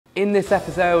In this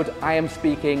episode, I am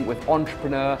speaking with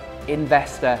entrepreneur,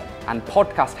 investor, and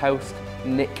podcast host,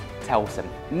 Nick Telson.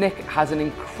 Nick has an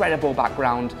incredible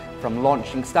background from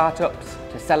launching startups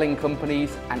to selling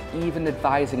companies and even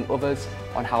advising others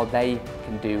on how they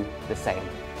can do the same.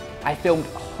 I filmed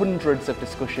hundreds of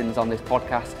discussions on this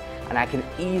podcast, and I can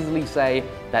easily say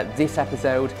that this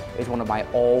episode is one of my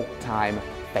all-time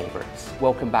favorites.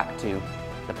 Welcome back to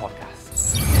the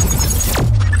podcast.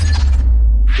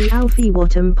 The Alfie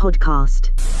Whattam podcast.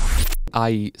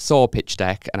 I saw Pitch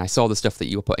Deck and I saw the stuff that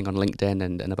you were putting on LinkedIn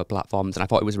and other platforms, and I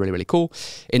thought it was really, really cool.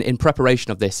 In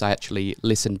preparation of this, I actually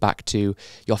listened back to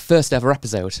your first ever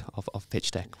episode of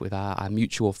Pitch Deck with our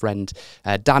mutual friend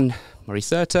Dan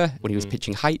Moricerta when he was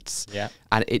pitching Heights. Yeah.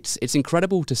 And it's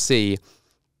incredible to see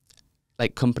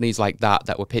like companies like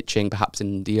that were pitching perhaps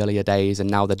in the earlier days, and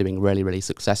now they're doing really, really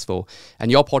successful.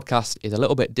 And your podcast is a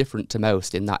little bit different to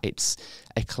most in that it's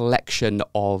a collection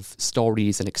of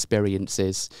stories and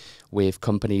experiences with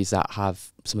companies that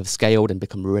some have scaled and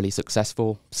become really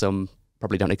successful. Some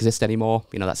probably don't exist anymore.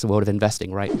 You know, that's the world of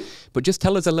investing, right? But just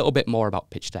tell us a little bit more about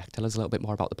Pitch Deck. Tell us a little bit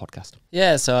more about the podcast.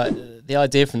 Yeah, so the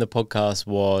idea from the podcast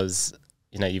was,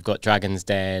 you know, you've got Dragon's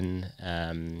Den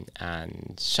and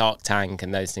Shark Tank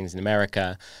and those things in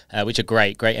America, which are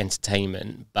great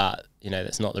entertainment, but, you know,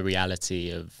 that's not the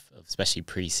reality of especially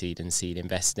pre-seed and seed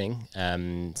investing.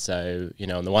 So, you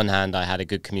know, on the one hand, I had a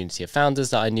good community of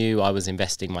founders that I knew. I was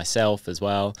investing myself as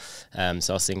well. So I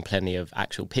was seeing plenty of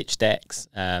actual pitch decks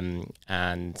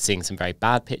and seeing some very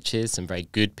bad pitches, some very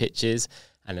good pitches.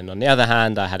 And then on the other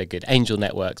hand, I had a good angel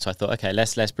network. So I thought, okay,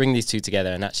 let's bring these two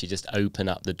together and actually just open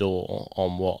up the door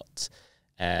on what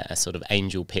a sort of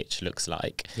angel pitch looks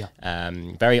like. Yeah.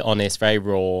 Very honest, very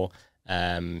raw,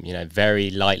 you know, very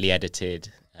lightly edited.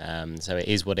 So it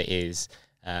is what it is.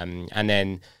 And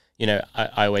then, you know,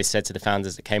 I always said to the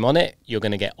founders that came on it, you're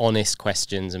going to get honest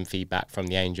questions and feedback from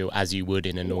the angel as you would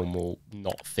in a normal,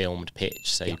 not filmed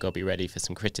pitch. So you've got to be ready for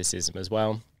some criticism as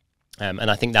well.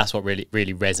 And I think that's what really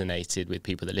resonated with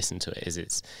people that listen to it, is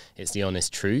it's the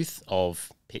honest truth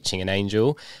of pitching an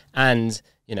angel. And,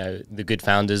 you know, the good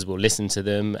founders will listen to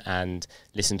them and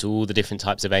listen to all the different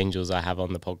types of angels I have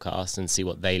on the podcast and see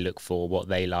what they look for, what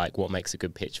they like, what makes a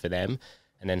good pitch for them.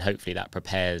 And then hopefully that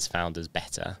prepares founders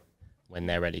better when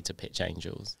they're ready to pitch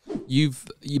angels. You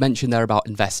mentioned there about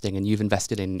investing, and you've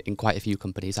invested in quite a few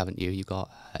companies, haven't you? You got,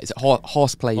 is it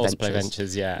Horseplay Ventures? Horseplay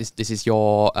Ventures, yeah. This is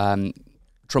your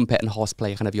Trumpet and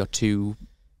Horseplay, kind of your two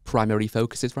primary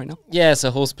focuses right now? Yeah,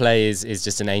 so Horseplay is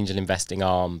just an angel investing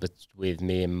arm, but with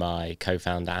me and my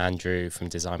co-founder Andrew from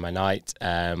Design My Night.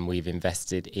 We've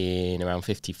invested in around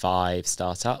 55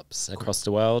 startups across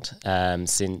the world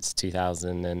since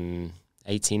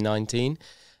 2018-19.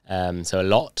 So a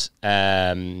lot.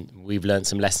 We've learned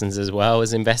some lessons as well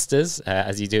as investors,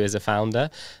 as you do as a founder.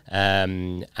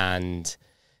 And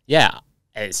yeah,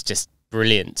 it's just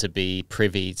brilliant to be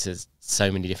privy to so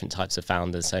many different types of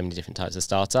founders, so many different types of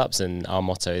startups, and our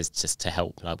motto is just to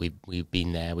help. Like we've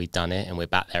been there, we've done it, and we're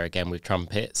back there again with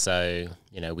Trumpet. So,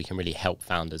 you know, we can really help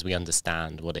founders. We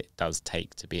understand what it does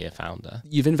take to be a founder.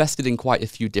 You've invested in quite a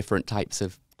few different types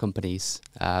of companies.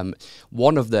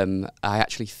 One of them I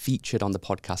actually featured on the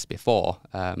podcast before.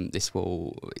 This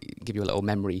will give you a little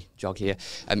memory jog here.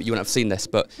 You wouldn't have seen this,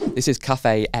 but this is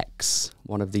Cafe X,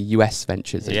 one of the US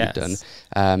ventures that you've done.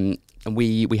 And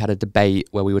we had a debate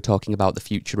where we were talking about the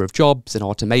future of jobs and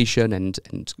automation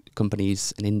and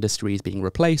companies and industries being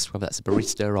replaced, whether that's a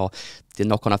barista or the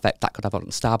knock-on effect that could have on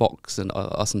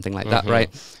Starbucks or something like that, right?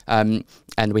 And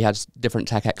we had different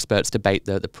tech experts debate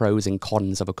the pros and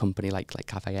cons of a company like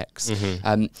Cafe X.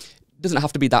 Doesn't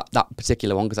have to be that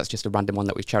particular one, because that's just a random one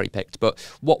that we've cherry-picked. But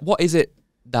what is it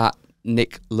that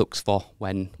Nick looks for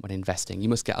when investing? You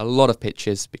must get a lot of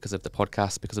pitches because of the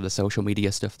podcast, because of the social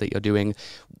media stuff that you're doing.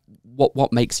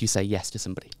 What makes you say yes to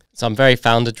somebody? So I'm very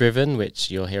founder driven, which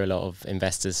you'll hear a lot of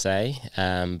investors say.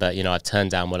 But, you know, I've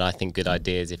turned down what I think good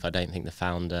ideas if I don't think the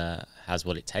founder has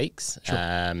what it takes. Sure.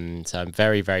 So I'm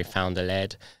very, very founder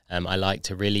led. I like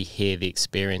to really hear the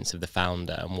experience of the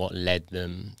founder and what led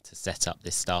them to set up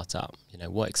this startup. You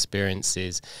know, what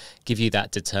experiences give you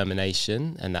that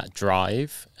determination and that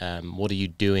drive? What are you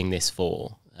doing this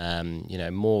for? You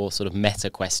know, more sort of meta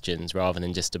questions rather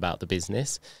than just about the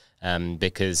business.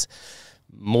 Because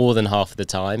more than half of the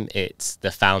time, it's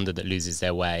the founder that loses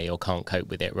their way or can't cope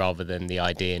with it, rather than the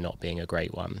idea not being a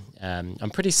great one. I'm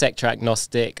pretty sector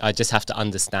agnostic. I just have to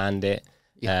understand it.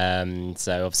 Yeah.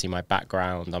 So obviously my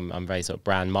background, I'm very sort of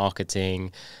brand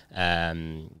marketing.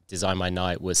 Design My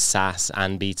Night was SaaS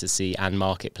and B2C and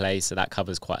marketplace, so that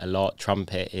covers quite a lot.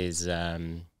 Trumpet is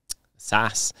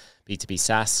SaaS, B2B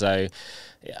SaaS. So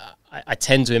I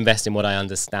tend to invest in what I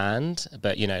understand,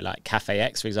 but like Cafe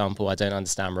X, for example, I don't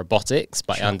understand robotics,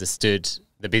 but I understood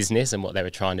the business and what they were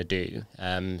trying to do.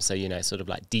 So, sort of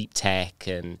like deep tech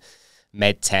and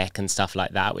med tech and stuff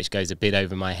like that, which goes a bit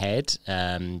over my head.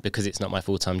 Because it's not my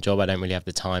full-time job, I don't really have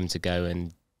the time to go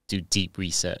and do deep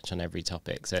research on every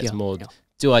topic. So it's more,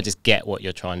 do I just get what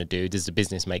you're trying to do? Does the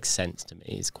business make sense to me?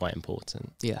 Is quite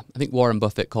important. Yeah, I think Warren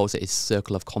Buffett calls it his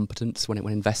circle of competence when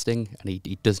investing, and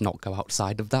he does not go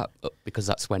outside of that, because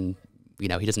that's when he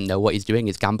doesn't know what he's doing.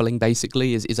 It's gambling,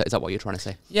 basically. Is that what you're trying to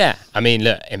say? Yeah, I mean,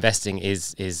 look, investing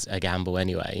is a gamble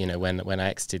anyway. When I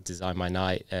exited Design My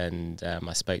Night, and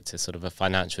I spoke to sort of a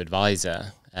financial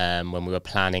advisor when we were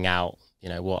planning out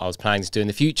what I was planning to do in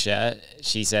the future,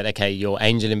 she said, okay, your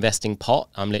angel investing pot,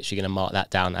 I'm literally going to mark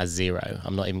that down as 0.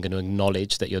 I'm not even going to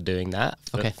acknowledge that you're doing that.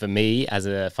 For me, as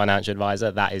a financial advisor,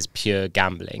 that is pure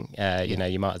gambling.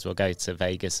 You might as well go to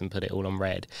Vegas and put it all on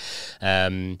red.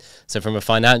 So from a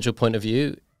financial point of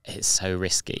view, it's so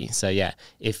risky. So yeah,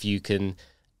 if you can,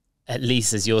 at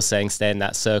least as you're saying, stay in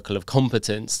that circle of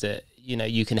competence, that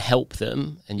you can help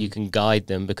them and you can guide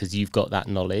them because you've got that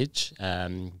knowledge.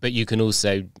 But you can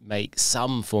also make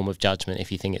some form of judgment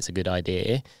if you think it's a good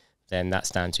idea, then that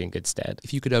stands you in good stead.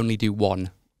 If you could only do one,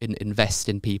 invest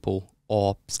in people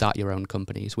or start your own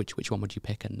companies, which one would you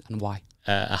pick and why?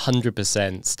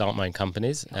 100% start my own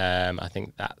companies. I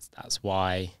think that's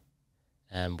why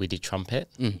we did Trumpet.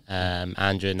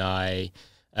 Andrew and I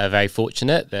are very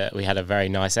fortunate that we had a very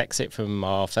nice exit from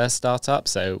our first startup.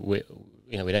 So we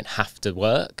don't have to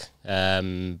work,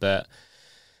 but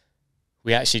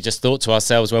we actually just thought to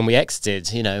ourselves when we exited,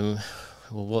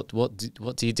 well, what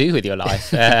do you do with your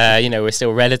life? We're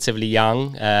still relatively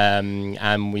young,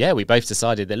 and we both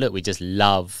decided that, look, we just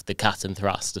love the cut and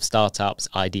thrust of startups,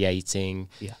 ideating,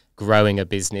 growing a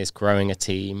business, growing a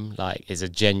team, like, is a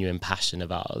genuine passion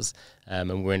of ours,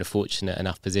 and we're in a fortunate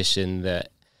enough position that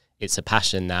it's a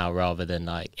passion now rather than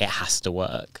like it has to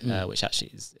work, which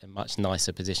actually is a much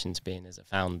nicer position to be in as a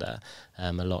founder,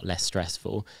 a lot less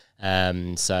stressful.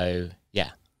 So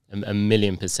yeah, a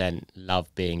 1,000,000%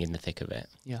 love being in the thick of it.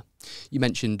 Yeah, you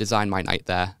mentioned Design My Night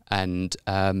there, and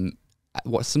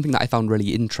what's something that I found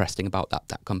really interesting about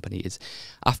that company is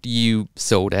after you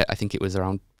sold it, I think it was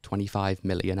around 25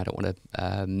 million. I don't want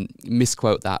to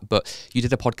misquote that, but you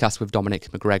did a podcast with Dominic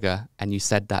McGregor, and you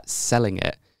said that selling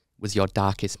it was your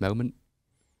darkest moment,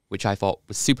 which I thought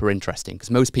was super interesting,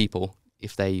 because most people,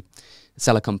 if they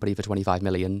sell a company for 25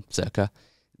 million circa,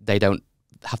 they don't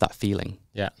have that feeling.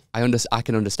 Yeah, I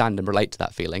can understand and relate to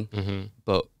that feeling,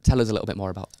 but tell us a little bit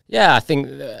more about. Yeah, I think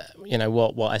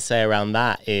what I say around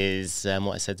that is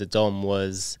what I said to Dom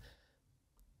was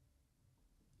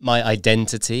my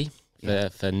identity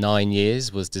for 9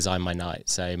 years was Design My Night.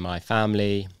 So my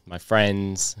family, my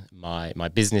friends, my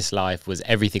business life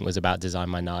everything was about Design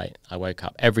My Night. I woke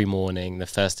up every morning. The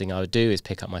first thing I would do is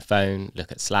pick up my phone,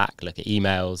 look at Slack, look at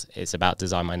emails. It's about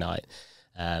Design My Night.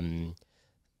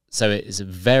 So it's a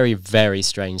very, very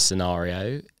strange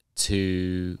scenario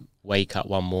to wake up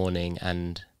one morning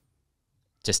and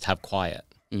just have quiet.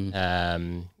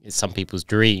 It's some people's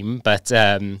dream, but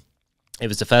it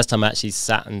was the first time I actually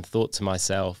sat and thought to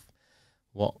myself,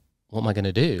 what am I going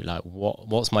to do? Like,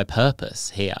 what's my purpose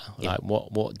here? Like,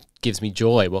 what gives me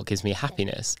joy? What gives me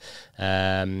happiness?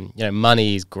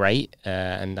 Money is great,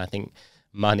 and I think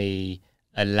money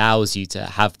allows you to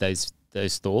have those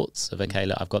thoughts of, okay,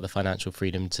 look, I've got the financial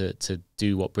freedom to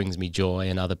do what brings me joy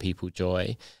and other people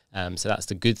joy. So that's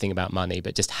the good thing about money.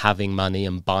 But just having money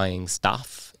and buying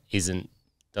stuff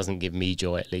doesn't give me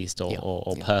joy, at least,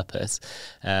 or purpose.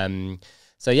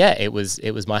 So yeah, it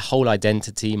was my whole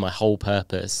identity, my whole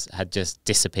purpose had just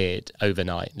disappeared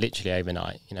overnight, literally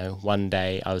overnight. One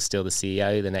day I was still the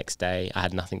CEO, the next day I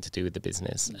had nothing to do with the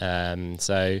business.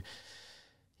 So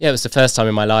yeah, it was the first time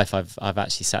in my life I've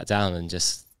actually sat down and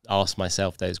just asked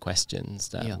myself those questions.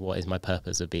 What is my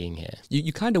purpose of being here?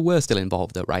 You kind of were still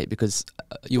involved though, right? Because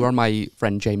you were on my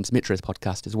friend James Mitra's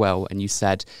podcast as well, and you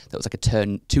said that was like a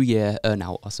 2-year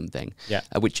earn-out or something. Yeah.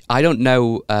 Which I don't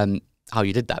know how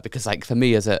you did that, because like for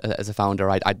me as a founder,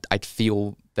 I'd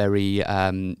feel very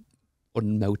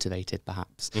unmotivated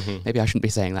perhaps. Maybe I shouldn't be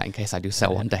saying that in case I do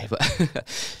sell one day, but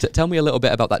tell me a little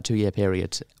bit about that 2-year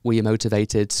period. Were you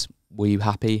motivated? Were you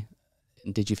happy?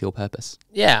 Did you feel purpose?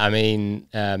 Yeah, I mean,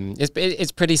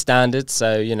 it's pretty standard.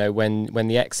 So, when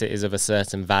the exit is of a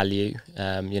certain value,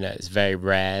 it's very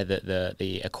rare that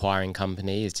the acquiring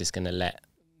company is just going to let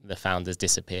the founders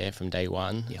disappear from day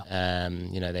one.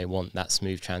 They want that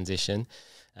smooth transition.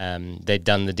 They'd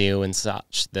done the deal in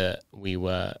such that we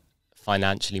were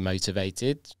financially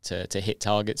motivated to hit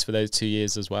targets for those 2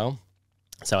 years as well.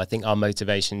 So I think our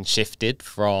motivation shifted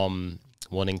from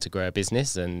wanting to grow a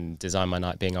business and Design My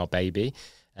Night being our baby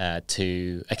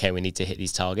to, okay, we need to hit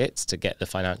these targets to get the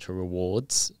financial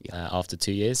rewards after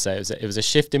 2 years. So it was a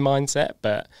shift in mindset,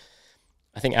 but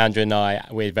I think Andrew and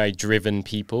we're very driven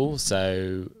people.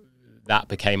 So that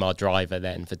became our driver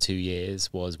then for 2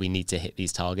 years, was we need to hit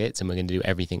these targets and we're going to do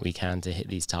everything we can to hit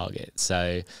these targets.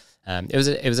 So it was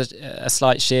a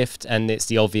slight shift, and it's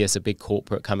the obvious, a big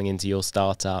corporate coming into your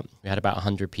startup. We had about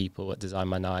 100 people at Design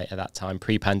My Night at that time,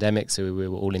 pre-pandemic, so we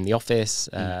were all in the office,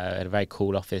 at a very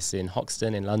cool office in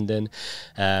Hoxton in London.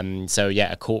 So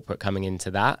yeah, a corporate coming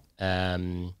into that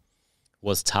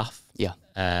was tough. Yeah.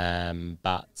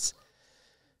 But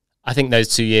I think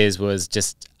those 2 years was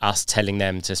just us telling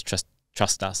them to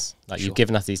trust us. Like, you've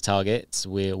given us these targets,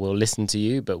 we'll listen to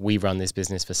you, but we've run this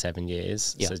business for 7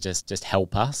 years. So just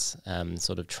help us,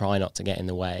 sort of try not to get in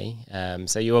the way.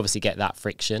 So you obviously get that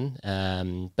friction,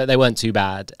 but they weren't too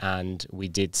bad, and we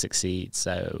did succeed.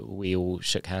 So we all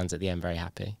shook hands at the end, very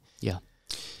happy. Yeah.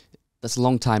 That's a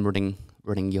long time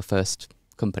running your first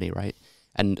company, right?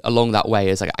 And along that way,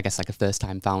 as I guess like a first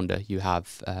time founder, you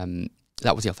have,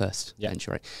 that was your first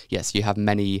venture, right? Yes, you have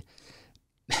many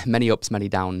ups, many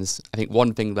downs. I think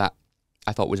one thing that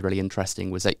I thought was really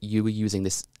interesting was that you were using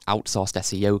this outsourced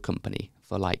SEO company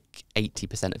for like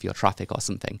 80% of your traffic or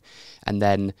something. And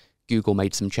then Google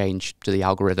made some change to the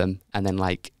algorithm, and then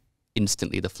like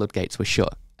instantly the floodgates were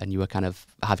shut, and you were kind of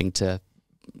having to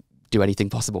do anything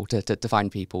possible to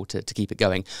find people to keep it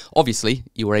going. Obviously,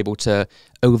 you were able to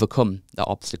overcome that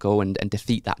obstacle and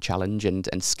defeat that challenge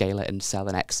and scale it and sell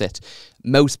and exit.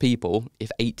 Most people,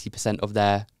 if 80% of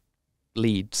their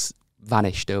leads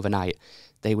vanished overnight,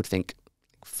 they would think,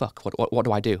 fuck, what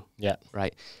do I do? Yeah.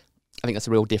 Right. I think that's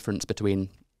a real difference between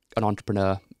an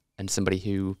entrepreneur and somebody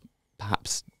who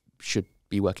perhaps should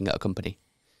be working at a company.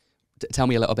 Tell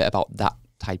me a little bit about that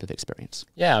type of experience.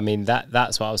 Yeah, I mean,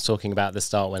 that's what I was talking about at the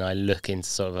start, when I look into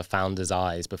sort of a founder's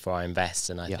eyes before I invest,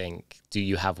 and I think, do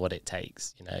you have what it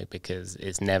takes? You know, because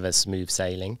it's never smooth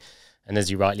sailing. And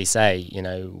as you rightly say, you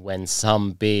know, when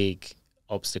some big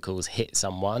obstacles hit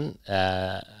someone,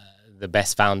 the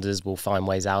best founders will find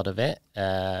ways out of it.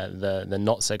 The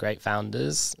not so great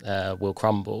founders will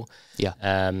crumble.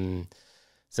 Yeah.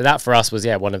 So that for us was,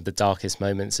 one of the darkest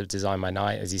moments of Design My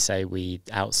Night. As you say, we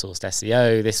outsourced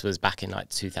SEO. This was back in like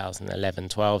 2011,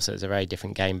 12. So it was a very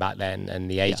different game back then.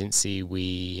 And the agency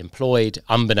we employed,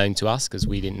 unbeknown to us, because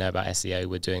we didn't know about SEO,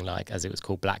 were doing, like, as it was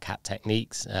called, black hat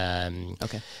techniques.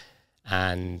 Okay.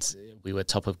 And we were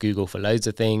top of Google for loads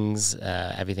of things.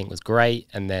 Everything was great.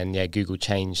 And then, Google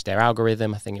changed their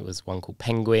algorithm. I think it was one called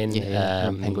Penguin,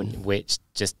 Penguin, which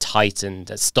just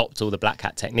tightened, stopped all the black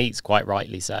hat techniques, quite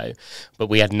rightly so. But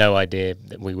we had no idea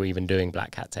that we were even doing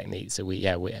black hat techniques. So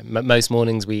most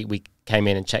mornings we came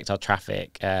in and checked our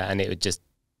traffic, and it would just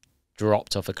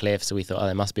dropped off a cliff. So we thought,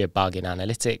 there must be a bug in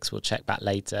analytics. We'll check back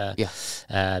later.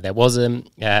 There wasn't.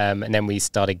 And then we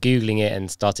started Googling it and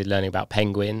started learning about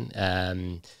Penguin.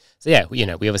 We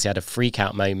obviously had a freak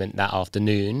out moment that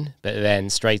afternoon, but then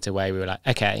straight away we were like,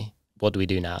 okay, what do we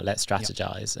do now? Let's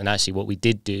strategize. And actually what we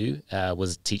did do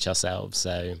was teach ourselves.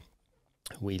 So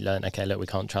we learned, okay, look, we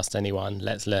can't trust anyone.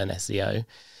 Let's learn SEO.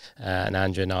 And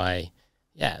Andrew and I,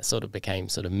 sort of became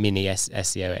sort of mini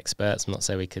SEO experts. I'm not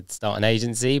saying we could start an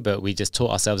agency, but we just taught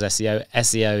ourselves SEO.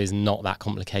 SEO is not that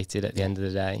complicated at the end of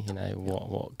the day. You know,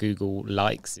 what Google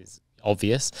likes is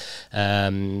obvious.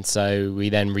 So we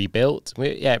then rebuilt.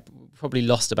 Probably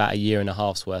lost about 1.5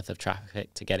 years worth of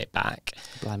traffic to get it back.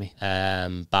 Blimey.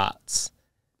 But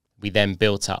we then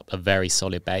built up a very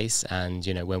solid base. And,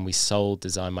 when we sold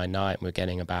Design My Night, we're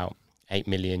getting about 8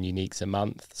 million uniques a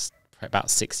month. About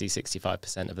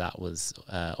 65% of that was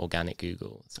organic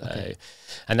Google. So,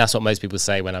 and that's what most people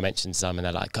say when I mention something.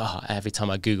 They're like, "Oh, every time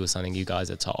I Google something, you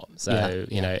guys are top." So,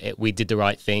 we did the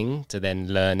right thing to then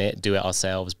learn it, do it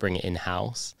ourselves, bring it in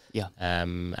house,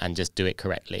 and just do it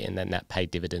correctly, and then that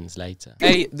paid dividends later.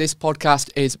 Hey, this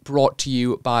podcast is brought to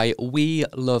you by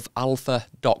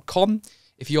WeLoveAlpha.com.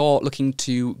 If you're looking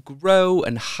to grow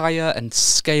and hire and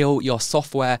scale your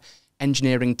software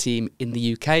engineering team in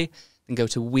the UK, then go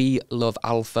to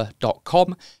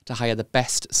WeLoveAlpha.com to hire the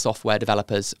best software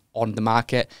developers on the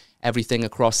market. Everything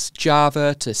across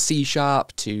Java to C# to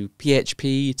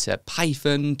PHP to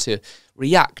Python to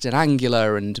React and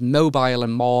Angular and mobile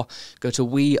and more. Go to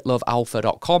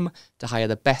WeLoveAlpha.com to hire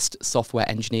the best software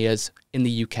engineers in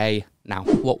the UK now.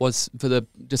 What was, for the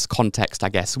just context, I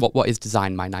guess, what is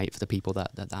Design My Night for the people that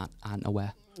aren't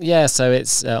aware? Yeah, so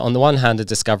it's on the one hand a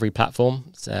discovery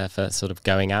platform for sort of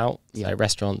going out, so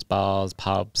restaurants, bars,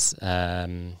 pubs.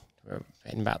 We're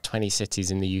in about 20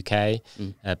 cities in the UK.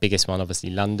 Biggest one, obviously,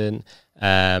 London.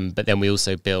 But then we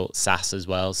also built SaaS as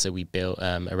well. So we built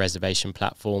a reservation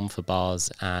platform for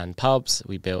bars and pubs.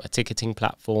 We built a ticketing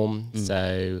platform,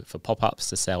 so for pop-ups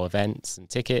to sell events and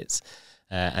tickets.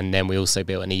 And then we also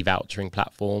built an e-vouchering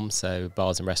platform, so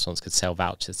bars and restaurants could sell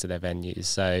vouchers to their venues.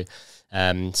 So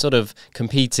sort of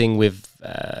competing with,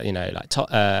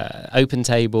 Open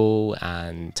Table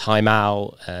and Time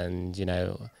Out and,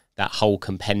 that whole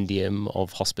compendium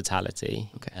of hospitality.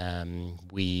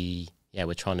 Okay.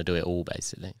 We're trying to do it all,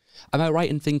 basically. Am I right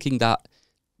in thinking that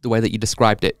the way that you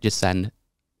described it just then,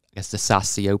 I guess the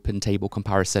SaaS, the Open Table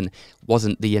comparison,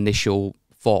 wasn't the initial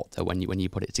thought though, when you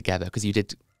put it together? Because you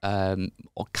did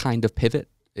or kind of pivot.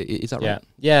 Is that right?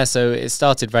 Yeah. So it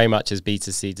started very much as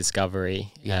B2C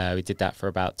discovery. We did that for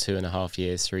about 2.5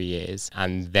 years, 3 years.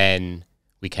 And then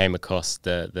we came across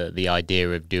the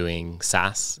idea of doing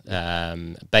SaaS,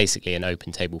 basically an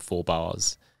Open Table for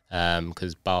bars,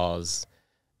 because bars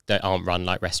aren't run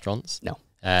like restaurants. No.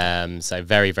 So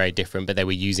very, very different, but they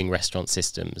were using restaurant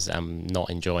systems and not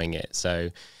enjoying it. So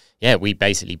yeah, we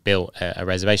basically built a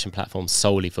reservation platform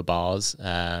solely for bars.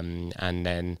 And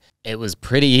then it was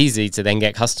pretty easy to then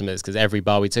get customers because every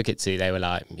bar we took it to, they were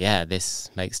like, yeah, this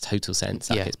makes total sense.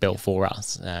 Like it's built for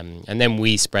us. And then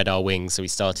we spread our wings. So we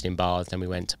started in bars, then we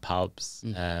went to pubs,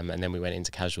 and then we went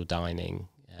into casual dining.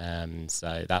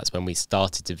 So that's when we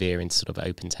started to veer into sort of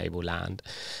Open Table land.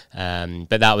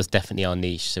 But that was definitely our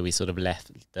niche. So we sort of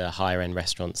left the higher end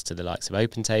restaurants to the likes of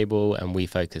Open Table, and we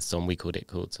focused on, we called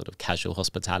sort of casual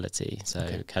hospitality.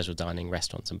 So casual dining,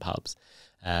 restaurants and pubs.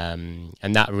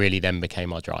 And that really then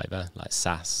became our driver, like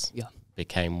SaaS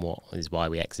became what is why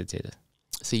we exited.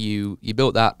 So you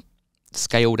built that,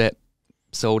 scaled it,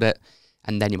 sold it,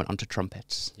 and then you went on to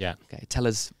Trumpet. Yeah. Okay. Tell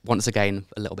us once again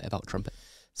a little bit about Trumpet.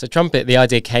 So Trumpet, the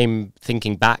idea came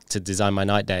thinking back to Design My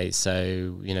Night days.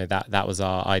 So, that was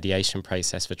our ideation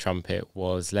process for Trumpet,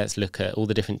 was let's look at all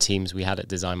the different teams we had at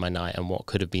Design My Night and what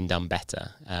could have been done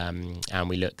better. And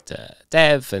we looked at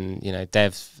dev and,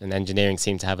 dev and engineering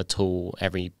seem to have a tool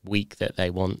every week that they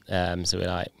want. So we're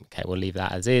like, okay, we'll leave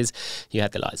that as is. You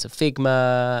had the likes of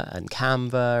Figma and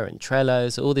Canva and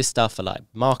Trello. So all this stuff for like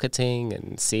marketing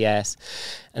and CS.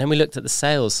 And then we looked at the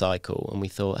sales cycle and we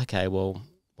thought, okay, well,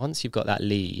 once you've got that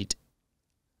lead,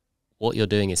 what you're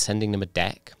doing is sending them a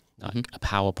deck, like a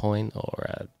PowerPoint or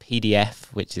a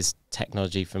PDF, which is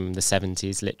technology from the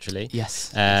 70s, literally.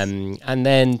 Yes. And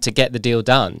then to get the deal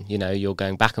done, you're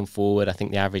going back and forward. I think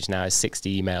the average now is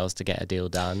 60 emails to get a deal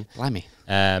done. Blimey.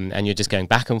 And you're just going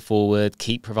back and forward,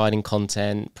 keep providing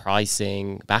content,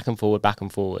 pricing, back and forward.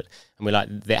 And we're like,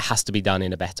 that has to be done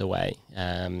in a better way.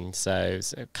 So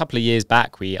a couple of years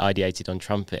back, we ideated on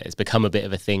Trumpet. It's become a bit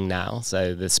of a thing now.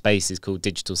 So the space is called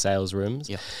digital sales rooms.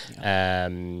 Yeah.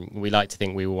 We like to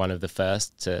think we were one of the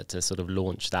first to sort of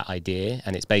launch that idea.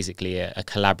 And it's basically a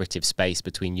collaborative space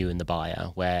between you and the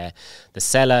buyer, where the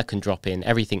seller can drop in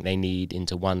everything they need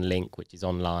into one link, which is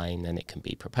online, and it can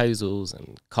be proposals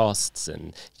and costs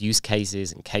and use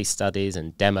cases and case studies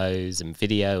and demos and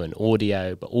video and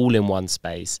audio, but all in one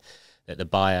space that the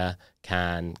buyer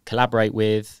can collaborate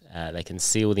with. They can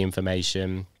see all the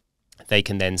information. They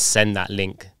can then send that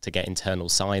link to get internal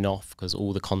sign-off because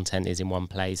all the content is in one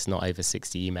place, not over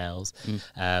 60 emails.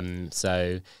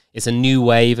 So it's a new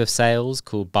wave of sales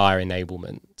called buyer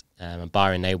enablement. And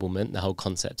buyer enablement, the whole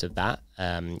concept of that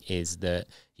is that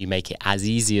you make it as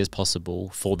easy as possible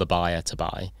for the buyer to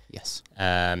buy. Yes.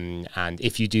 And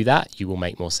if you do that, you will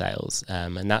make more sales.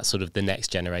 And that's sort of the next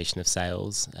generation of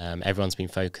sales. Everyone's been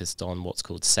focused on what's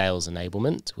called sales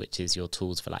enablement, which is your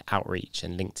tools for like outreach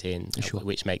and LinkedIn,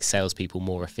 which makes salespeople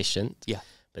more efficient. Yeah.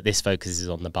 But this focuses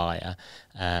on the buyer.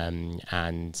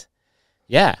 And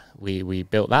yeah, we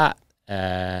built that.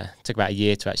 Took about a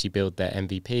year to actually build the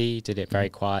MVP, did it very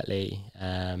quietly,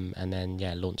 and then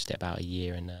launched it about a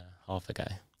year and a half ago.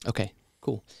 Okay,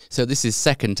 cool. So this is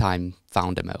second time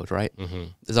founder mode, right?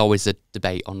 There's always a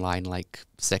debate online, like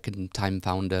second time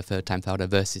founder, third time founder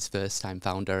versus first time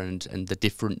founder, and the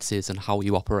differences and how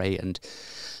you operate and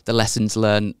the lessons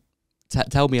learned.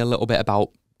 Tell me a little bit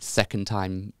about second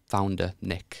time founder,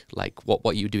 Nick. Like what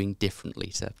are you doing differently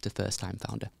to first time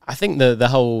founder? I think the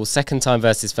whole second time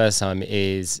versus first time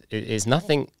is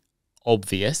nothing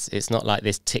obvious. It's not like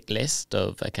this tick list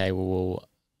of, okay, well,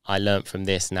 I learned from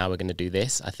this, now we're going to do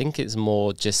this. I think it's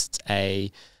more just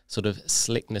a sort of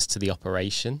slickness to the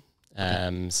operation.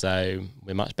 So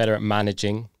we're much better at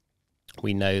managing.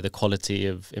 We know the quality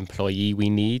of employee we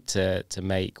need to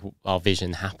make our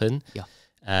vision happen. Yeah.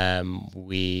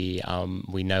 We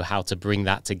know how to bring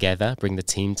that together, bring the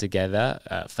team together,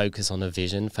 focus on a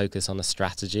vision, focus on a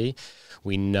strategy.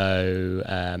 We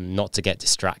know not to get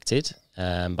distracted.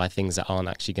 by things that aren't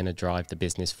actually going to drive the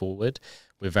business forward.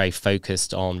 We're very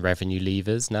focused on revenue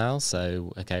levers now.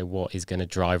 So, okay, what is going to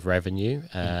drive revenue?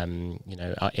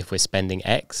 If we're spending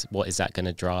X, what is that going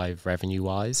to drive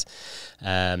revenue-wise?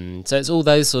 So it's all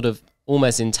those sort of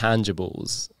almost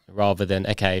intangibles, rather than,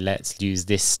 okay, let's use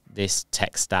this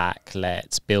tech stack,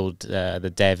 let's build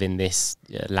the dev in this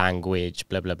language,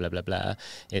 blah, blah, blah, blah, blah.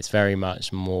 It's very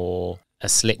much more a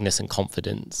slickness and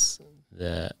confidence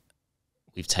that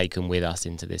we've taken with us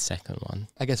into this second one.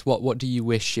 I guess what do you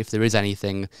wish, if there is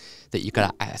anything that you could,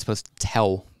 I suppose,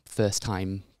 tell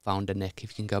first-time founder Nick,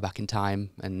 if you can go back in time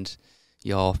and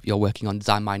you're working on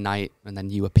Design by Night and then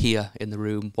you appear in the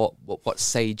room, what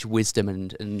sage wisdom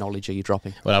and knowledge are you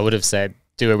dropping? Well, I would have said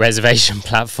do a reservation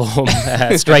platform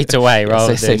straight away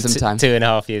rather than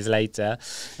 2.5 years later.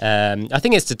 I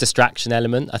think it's the distraction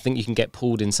element. I think you can get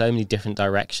pulled in so many different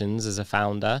directions as a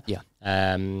founder. Yeah.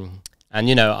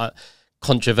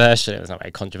 Controversial, it's not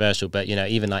very controversial, but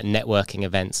even like networking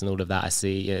events and all of that, I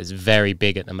see is very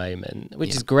big at the moment,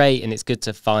 which is great, and it's good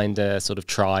to find a sort of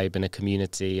tribe and a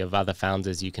community of other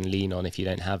founders you can lean on if you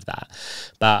don't have that.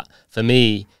 But for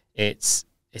me, it's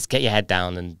get your head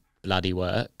down and bloody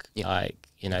work. Like,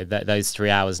 those 3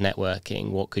 hours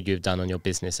networking, what could you have done on your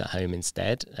business at home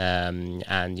instead? And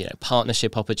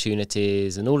partnership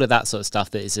opportunities and all of that sort of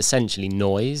stuff that is essentially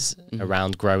noise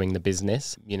around growing the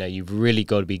business. You've really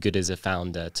got to be good as a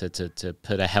founder to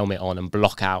put a helmet on and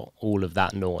block out all of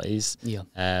that noise.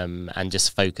 And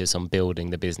just focus on building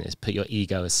the business. Put your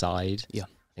ego aside. I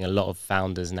think a lot of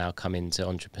founders now come into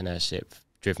entrepreneurship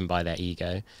driven by their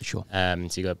ego. Sure. So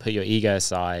you got to put your ego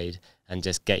aside and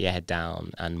just get your head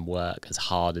down and work as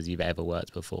hard as you've ever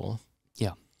worked before.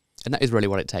 Yeah. And that is really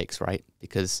what it takes, right?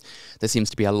 Because there seems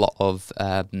to be a lot of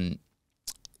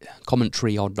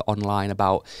commentary online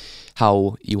about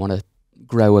how you want to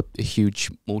grow a huge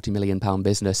multi-million-pound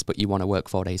business, but you want to work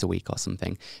 4 days a week or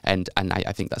something. And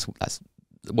I think that's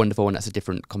wonderful, and that's a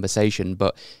different conversation.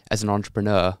 But as an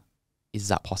entrepreneur, is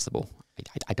that possible?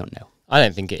 I don't know. I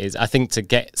don't think it is. I think to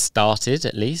get started,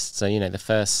 at least, so the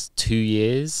first 2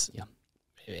 years,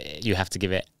 you have to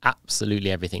give it absolutely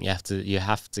everything. You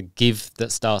have to give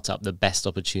that startup the best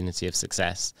opportunity of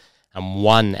success, and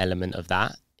one element of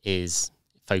that is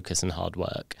focus and hard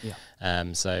work.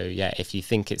 If you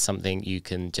think it's something you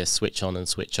can just switch on and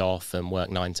switch off and work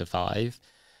 9 to 5,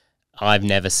 I've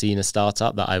never seen a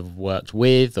startup that I've worked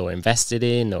with or invested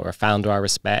in, or a founder I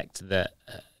respect, that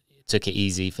took it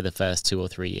easy for the first 2 or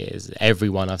 3 years.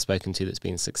 Everyone I've spoken to that's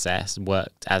been a success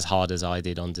worked as hard as I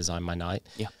did on Design by Night.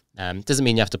 Doesn't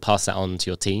mean you have to pass that on to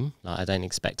your team. I don't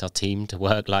expect our team to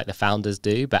work like the founders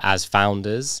do, but as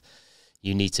founders,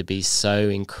 you need to be so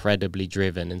incredibly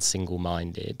driven and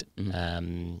single-minded.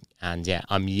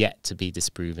 I'm yet to be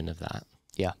disproven of that.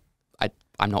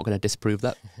 I'm not going to disprove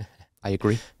that. I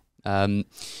agree.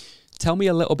 Tell me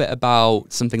a little bit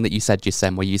about something that you said just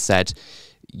then, where you said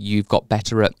you've got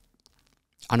better at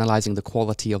analysing the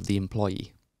quality of the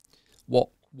employee.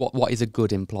 What is a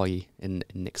good employee in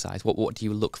Nick's eyes? What do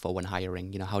you look for when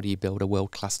hiring? How do you build a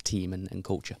world-class team and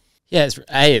culture? Yeah,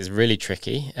 it's really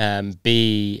tricky.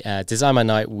 B, Design by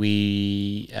Night,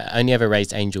 we only ever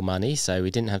raised angel money, so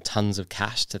we didn't have tons of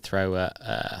cash to throw at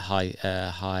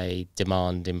high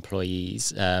demand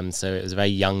employees. So it was a very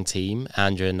young team.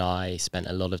 Andrew and I spent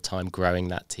a lot of time growing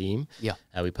that team.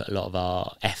 We put a lot of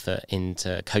our effort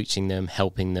into coaching them,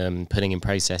 helping them, putting in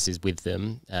processes with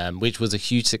them, which was a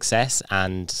huge success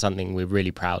and something we're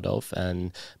really proud of.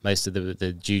 And most of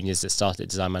the juniors that started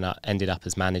Design by Night ended up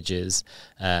as managers,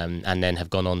 and then have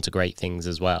gone on to great things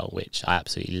as well, which I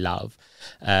absolutely love.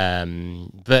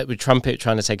 But with Trumpet,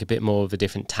 trying to take a bit more of a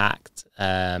different tact.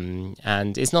 And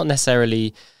it's not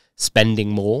necessarily spending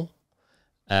more.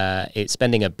 It's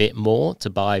spending a bit more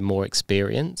to buy more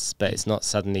experience, but it's not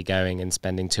suddenly going and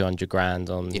spending 200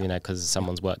 grand on, because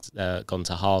someone's gone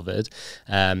to Harvard.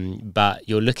 But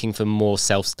you're looking for more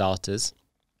self-starters,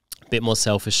 bit more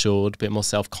self-assured, bit more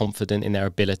self-confident in their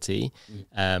ability,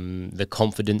 the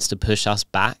confidence to push us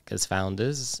back as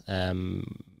founders.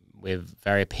 We're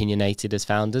very opinionated as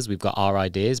founders. We've got our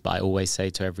ideas, but I always say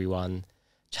to everyone,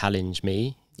 challenge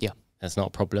me. That's not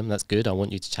a problem. That's good. I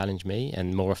want you to challenge me.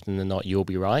 And more often than not, you'll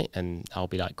be right. And I'll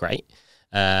be like, great.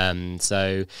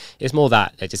 So it's more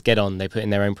that they just get on, they put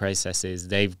in their own processes.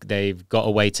 They've got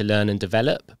a way to learn and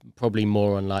develop, probably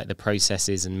more on like the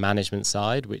processes and management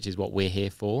side, which is what we're here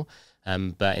for.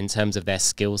 But in terms of their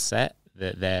skill set,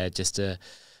 that they're just a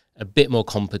bit more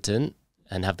competent.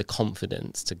 and have the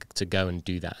confidence to go and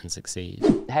do that and succeed.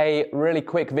 Hey, really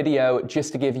quick video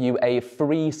just to give you a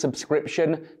free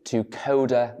subscription to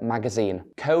Coder magazine.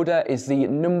 Coder is the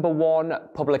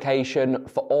 #1 publication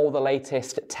for all the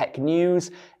latest tech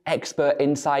news, expert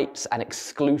insights, and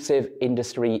exclusive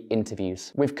industry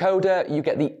interviews. With Coder, you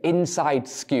get the inside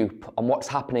scoop on what's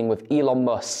happening with Elon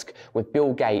Musk, with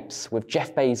Bill Gates, with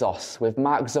Jeff Bezos, with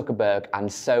Mark Zuckerberg,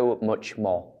 and so much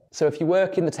more. So if you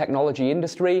work in the technology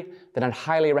industry, then I'd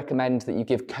highly recommend that you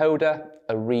give Coder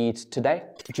a read today.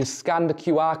 Just scan the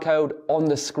QR code on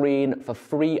the screen for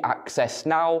free access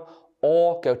now,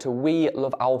 or go to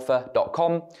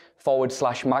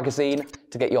welovealpha.com/magazine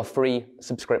to get your free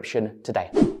subscription today.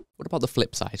 What about the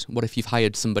flip side? What if you've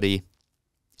hired somebody,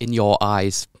 in your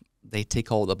eyes, they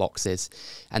tick all the boxes,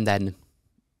 and then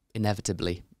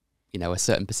inevitably, you know, a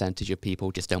certain percentage of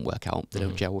people just don't work out. They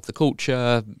don't gel with the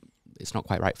culture. It's not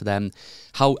quite right for them.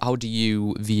 How do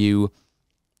you view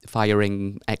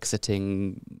firing,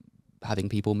 exiting, having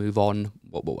people move on?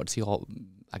 What's your,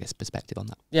 I guess, perspective on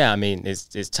that? Yeah, I mean,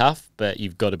 it's tough, but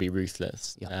you've got to be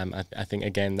ruthless. Yeah. I think,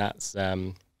 again, that's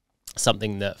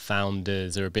something that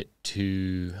founders are a bit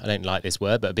too, I don't like this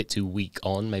word, but a bit too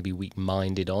maybe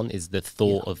weak-minded on, is the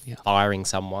thought of firing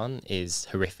someone is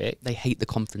horrific. They hate the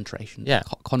confrontation. Yeah,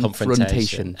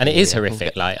 confrontation. And it is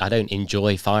horrific. Like, I don't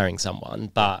enjoy firing someone,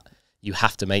 but you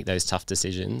have to make those tough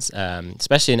decisions,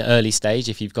 especially in an early stage.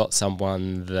 If you've got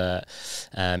someone that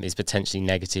is potentially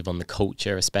negative on the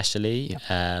culture, especially,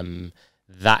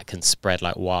 that can spread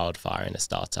like wildfire in a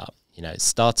startup. You know,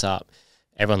 startup,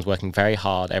 everyone's working very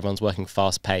hard, everyone's working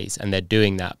fast paced, and they're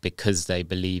doing that because they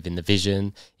believe in the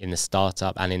vision, in the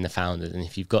startup, and in the founders. And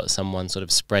if you've got someone sort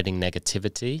of spreading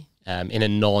negativity in a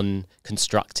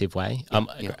non-constructive way,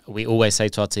 we always say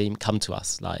to our team, come to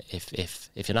us. Like, if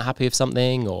you're not happy with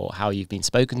something or how you've been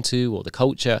spoken to or the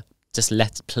culture, just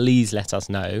please let us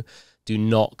know. Do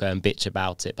not go and bitch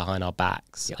about it behind our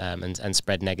backs and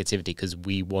spread negativity, because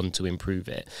we want to improve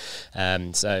it.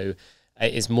 So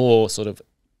it's more sort of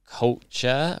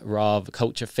culture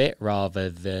fit rather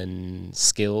than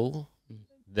skill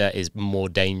that is more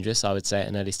dangerous, I would say, at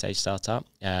an early stage startup.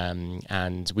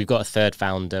 And we've got a third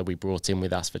founder we brought in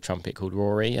with us for Trumpet called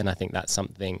Rory, and I think that's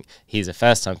something, he's a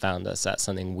first time founder, so that's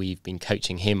something we've been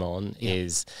coaching him on,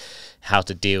 is how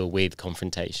to deal with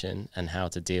confrontation and how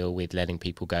to deal with letting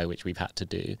people go, which we've had to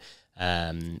do.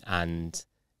 And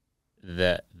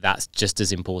that's just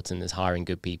as important as hiring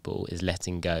good people, is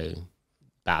letting go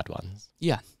bad ones.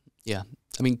 Yeah.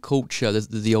 I mean, culture, there's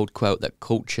the old quote that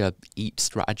culture eats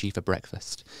strategy for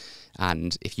breakfast.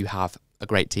 And if you have a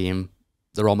great team,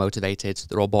 they're all motivated,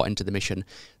 they're all bought into the mission,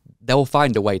 they'll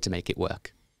find a way to make it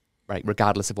work, right?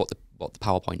 Regardless of what the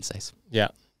PowerPoint says.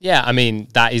 Yeah, I mean,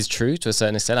 that is true to a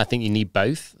certain extent. I think you need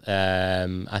both.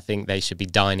 I think they should be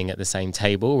dining at the same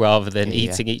table rather than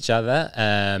eating each other.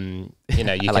 You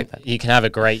know, you can have a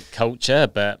great culture,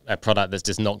 but a product that's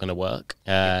just not going to work,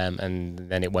 and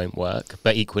then it won't work.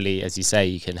 But equally, as you say,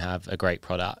 you can have a great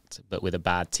product, but with a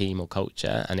bad team or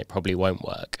culture, and it probably won't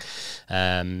work.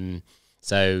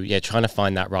 So yeah, trying to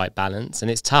find that right balance, and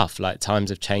it's tough. Like,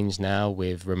 times have changed now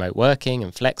with remote working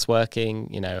and flex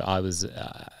working. You know, I was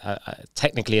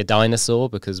technically a dinosaur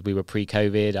because we were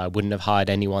pre-COVID. I wouldn't have hired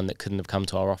anyone that couldn't have come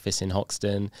to our office in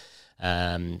Hoxton.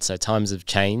 So times have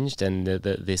changed, and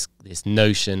this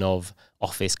notion of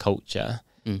office culture,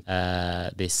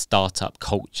 this startup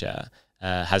culture,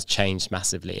 has changed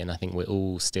massively, and I think we're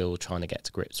all still trying to get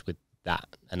to grips with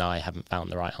that. And I haven't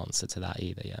found the right answer to that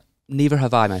either yet. Neither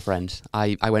have I, my friend.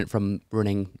 I went from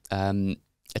running a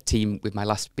team with my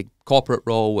last big corporate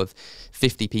role of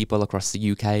 50 people across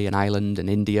the UK and Ireland and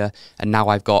India, and now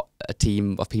I've got a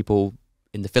team of people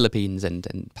in the Philippines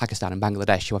and Pakistan and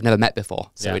Bangladesh who I've never met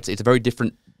before. So it's a very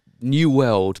different new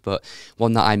world, but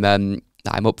one that I'm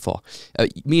up for.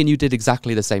 Me and you did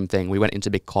exactly the same thing. We went into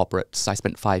big corporates. I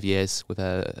spent 5 years with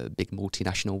a big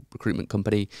multinational recruitment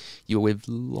company. You were with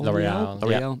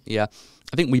L'Oreal. Yeah.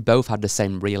 I think we both had the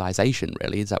same realization,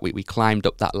 really, is that we climbed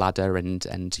up that ladder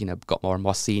and you know, got more and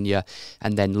more senior,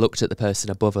 and then looked at the person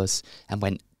above us and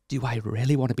went, do I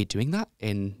really want to be doing that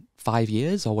in 5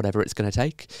 years or whatever it's going to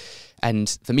take?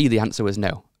 And for me, the answer was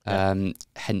no.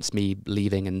 Hence me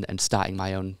leaving and starting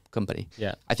my own company.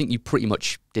 Yeah, I think you pretty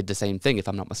much did the same thing, if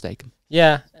I'm not mistaken.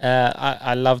 Yeah,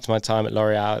 I loved my time at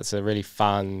L'Oreal. It's a really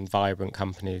fun, vibrant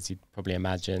company, as you'd probably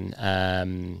imagine. I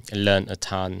learnt a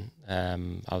ton.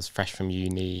 I was fresh from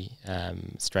uni,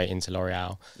 straight into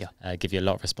L'Oreal. Give you a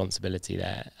lot of responsibility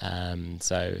there.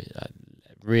 So I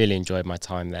really enjoyed my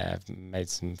time there. I've made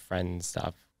some friends that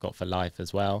I've got for life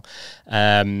as well.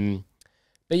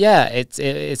 But yeah,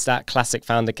 it's that classic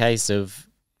founder case of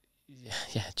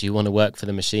yeah, do you want to work for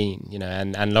the machine? You know,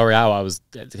 and L'Oreal,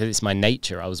 because it's my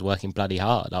nature, I was working bloody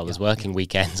hard. I was working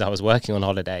weekends, I was working on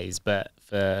holidays, but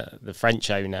for the French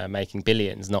owner making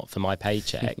billions, not for my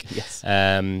paycheck. Yes.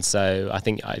 So I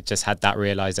think I just had that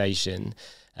realization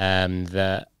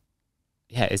that,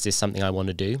 yeah, is this something I want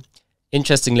to do?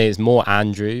 Interestingly, it's more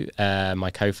Andrew,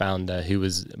 my co-founder, who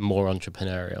was more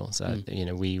entrepreneurial. So, you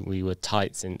know, we were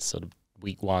tight since sort of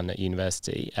week one at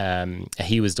university.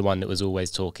 He was the one that was always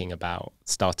talking about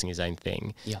starting his own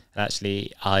thing. Yeah. And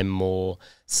actually, I'm more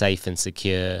safe and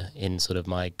secure in sort of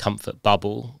my comfort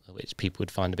bubble, which people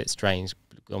would find a bit strange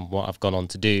on what I've gone on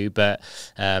to do. But,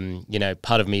 you know,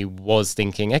 part of me was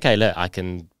thinking, okay, look, I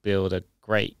can build a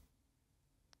great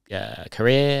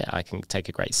career, I can take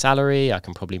a great salary, I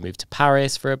can probably move to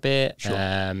Paris for a bit. Sure.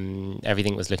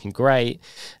 Everything was looking great.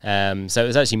 So it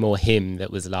was actually more him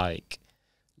that was like,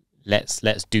 let's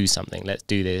do something, let's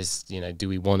do this. You know, do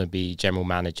we want to be general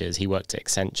managers? He worked at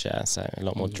Accenture, so a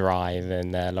lot more drive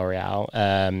than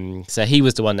L'Oreal. So he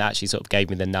was the one that actually sort of gave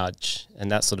me the nudge, and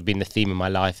that's sort of been the theme of my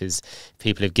life, is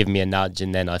people have given me a nudge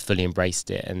and then I fully embraced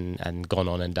it and gone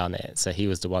on and done it. So he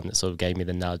was the one that sort of gave me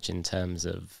the nudge in terms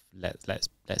of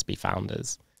let's be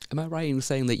founders. Am I right in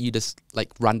saying that you just like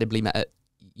randomly met at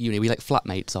uni? We like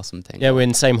flatmates or something? Yeah, we're in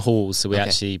the same halls, so we Okay.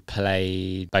 actually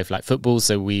played both like football.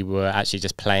 So we were actually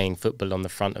just playing football on the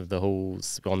front of the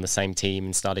halls. We're on the same team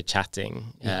and started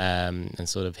chatting, and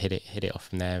sort of hit it off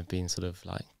from there. Being sort of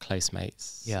like close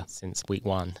mates, since week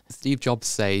one. Steve Jobs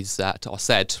says that, or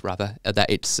said rather, that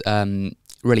it's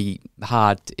really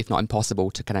hard, if not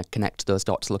impossible, to kind of connect those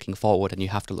dots looking forward, and you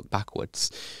have to look backwards.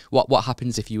 What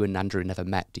happens if you and Andrew never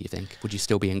met, do you think? Would you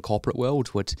still be in corporate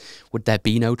world? Would there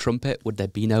be no Trumpet? Would there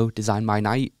be no Design by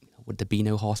Night? Would there be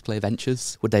no Horseplay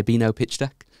Ventures? Would there be no Pitch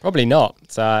Deck? Probably not.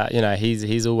 So you know,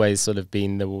 he's always sort of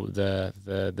been the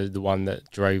one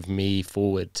that drove me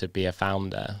forward to be a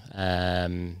founder.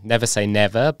 Never say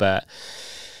never, but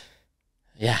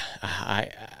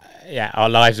yeah, our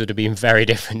lives would have been very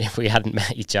different if we hadn't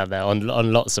met each other on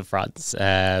lots of fronts.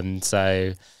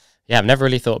 So yeah, I've never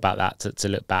really thought about that to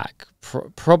look back.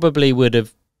 Probably would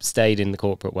have stayed in the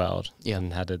corporate world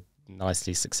and had a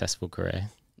nicely successful career.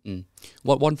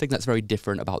 One thing that's very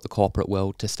different about the corporate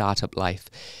world to startup life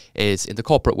is, in the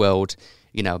corporate world,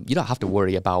 you know, you don't have to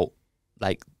worry about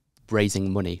like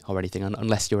raising money or anything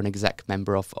unless you're an exec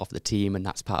member of the team and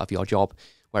that's part of your job.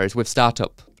 Whereas with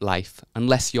startup life,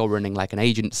 unless you're running like an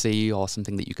agency or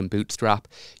something that you can bootstrap,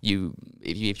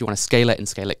 if you want to scale it and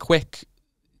scale it quick,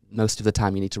 most of the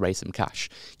time you need to raise some cash.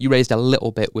 You raised a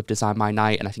little bit with Design by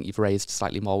Night, and I think you've raised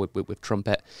slightly more with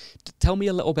Trumpet. Tell me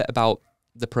a little bit about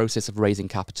the process of raising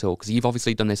capital, because you've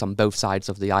obviously done this on both sides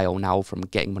of the aisle now, from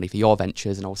getting money for your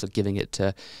ventures and also giving it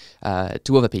to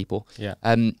other people. Yeah.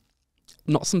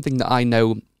 Not something that I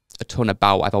know a ton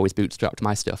about. I've always bootstrapped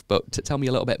my stuff, but tell me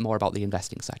a little bit more about the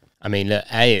investing side. I mean, look,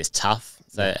 it's tough.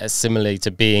 So similarly to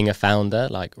being a founder,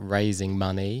 like raising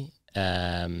money,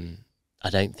 I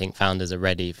don't think founders are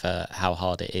ready for how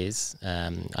hard it is.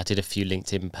 I did a few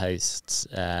LinkedIn posts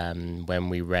when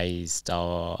we raised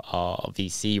our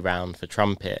VC round for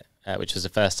Trumpet, which was the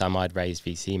first time I'd raised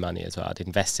VC money as well. I'd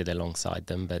invested alongside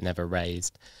them, but never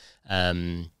raised.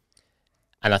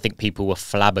 And I think people were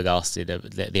flabbergasted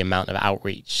at the amount of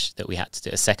outreach that we had to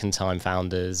do. A second-time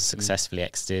founders successfully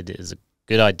exited. It was a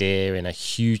good idea in a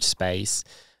huge space.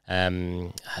 I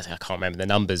can't remember the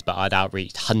numbers, but I'd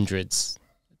outreached hundreds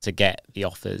to get the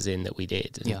offers in that we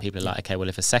did. And people are like, okay, well,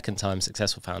 if a second-time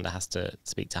successful founder has to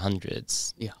speak to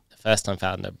hundreds, the first-time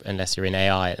founder, unless you're in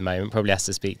AI at the moment, probably has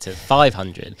to speak to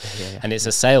 500. And it's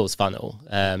a sales funnel.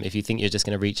 If you think you're just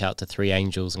going to reach out to 3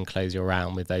 angels and close your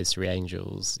round with those 3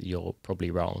 angels, you're probably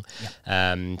wrong.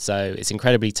 So it's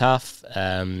incredibly tough.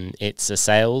 It's a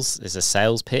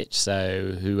sales pitch.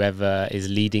 So whoever is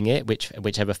leading it,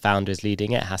 whichever founder is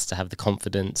leading it, has to have the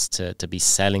confidence to be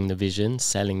selling the vision,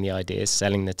 selling the ideas,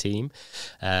 selling the team.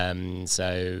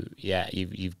 So yeah,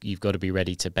 you've got to be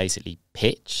ready to basically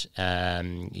pitch.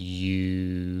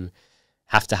 You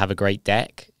have to have a great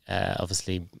deck.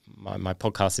 Obviously, my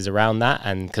podcast is around that,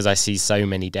 and because I see so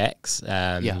many decks,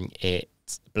 it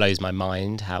blows my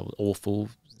mind how awful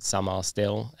some are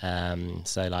still.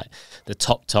 So like the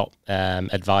top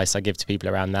advice I give to people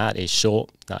around that is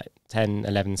short, like 10,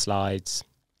 11 slides,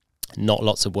 not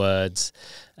lots of words,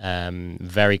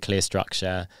 very clear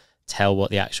structure. Tell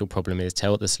what the actual problem is,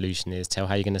 tell what the solution is, tell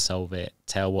how you're going to solve it,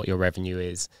 tell what your revenue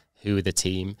is, who are the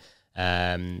team.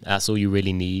 That's all you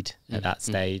really need at that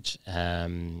stage.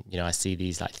 I see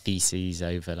these like theses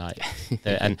over like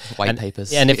and white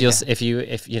papers. Yeah, and if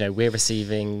you know, we're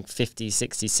receiving 50,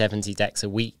 60, 70 decks a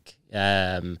week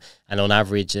And on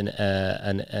average,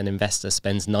 an investor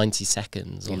spends 90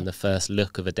 seconds on the first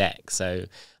look of a deck. So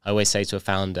I always say to a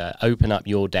founder, open up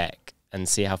your deck and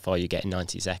see how far you get in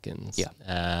 90 seconds.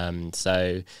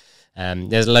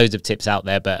 There's loads of tips out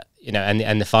there, but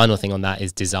and the final thing on that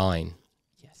is design.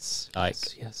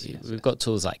 We've got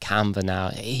tools like Canva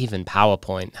now. Even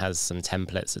PowerPoint has some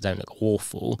templates that don't look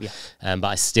awful, but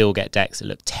I still get decks that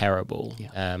look terrible.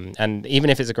 And even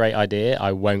if it's a great idea,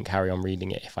 I won't carry on reading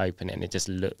it if I open it and it just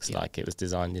looks like it was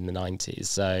designed in the 90s.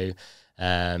 So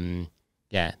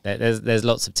there's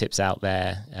lots of tips out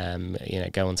there.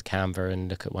 Go onto Canva and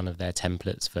look at one of their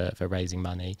templates for raising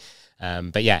money.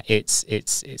 But it's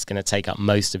going to take up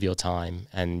most of your time,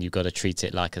 and you've got to treat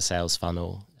it like a sales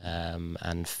funnel,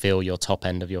 and fill your top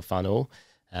end of your funnel.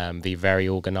 Be very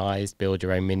organized, build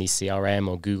your own mini CRM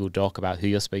or Google Doc about who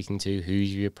you're speaking to, who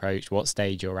you approach, what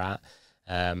stage you're at.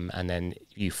 And then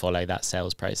you follow that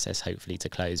sales process, hopefully to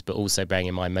close. But also bearing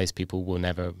in mind, most people will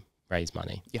never raise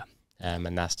money.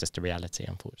 And that's just a reality,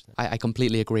 unfortunately. I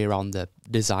completely agree around the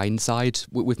design side.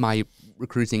 With my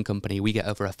recruiting company, we get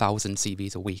over 1,000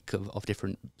 CVs a week of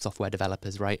different software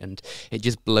developers, right? And it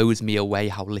just blows me away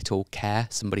how little care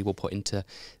somebody will put into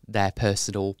their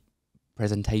personal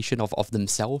presentation of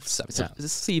themselves. So the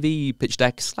CV pitch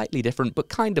deck, slightly different, but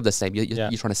kind of the same.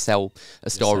 You're trying to sell a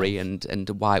story and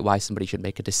why somebody should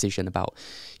make a decision about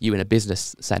you in a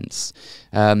business sense.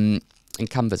 And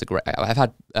Canva's a great. I've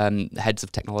had heads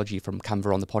of technology from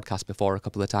Canva on the podcast before a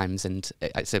couple of times, and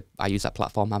I use that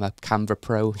platform. I'm a Canva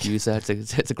Pro user.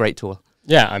 It's a great tool.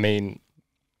 Yeah, I mean,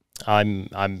 I'm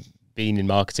been in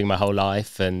marketing my whole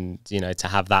life, and to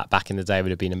have that back in the day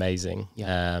would have been amazing.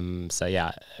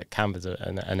 Canva's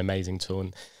an amazing tool.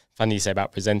 And funny you say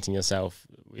about presenting yourself.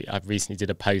 I've recently did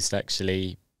a post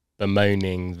actually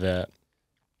bemoaning that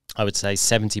I would say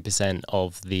 70%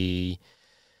 of the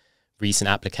recent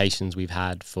applications we've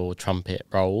had for trumpet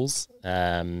roles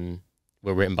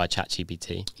were written by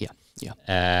ChatGPT.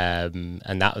 And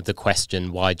that was the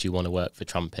question, why do you want to work for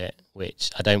trumpet?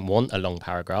 Which I don't want a long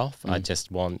paragraph. I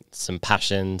just want some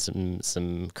passion,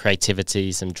 some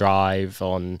creativity, some drive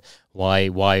on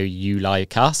why you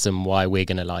like us and why we're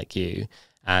going to like you.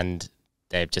 And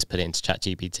they've just put it into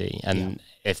ChatGPT. And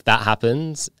if that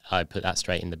happens, I put that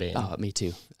straight in the bin. Oh, me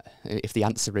too. If the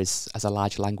answer is as a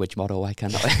large language model, I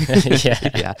cannot.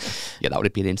 That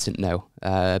would be an instant no.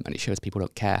 And it shows people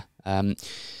don't care.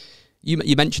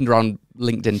 You mentioned around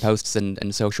LinkedIn posts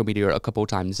and social media a couple of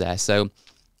times there. So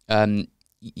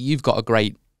you've got a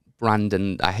great brand,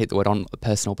 and I hate the word on a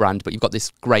personal brand, but you've got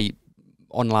this great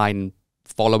online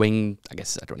following, I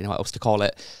guess I don't really know what else to call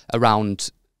it, around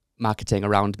marketing,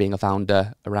 around being a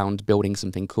founder, around building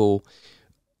something cool.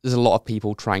 There's a lot of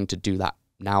people trying to do that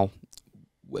now.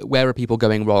 Where are people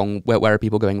going wrong? Where are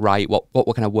people going right? What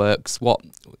kind of works?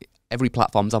 Every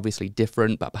platform's obviously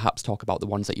different, but perhaps talk about the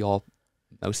ones that you're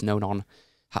most known on.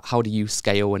 How do you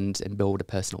scale and build a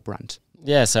personal brand?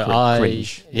 Yeah, so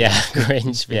cringe.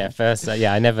 Cringe. Yeah, first,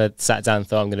 I never sat down and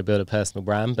thought I'm going to build a personal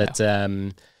brand, but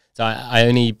so I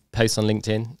only post on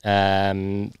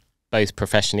LinkedIn, both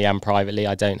professionally and privately.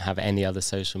 I don't have any other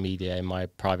social media in my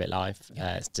private life.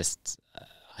 It's just,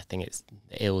 I think it's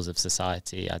the ills of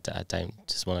society. I don't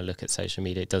just want to look at social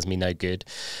media. It does me no good.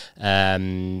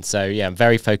 I'm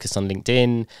very focused on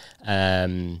LinkedIn.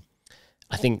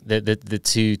 I think the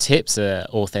two tips are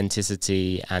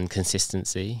authenticity and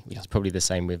consistency, which is probably the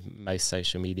same with most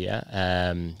social media.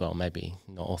 Well, maybe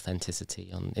not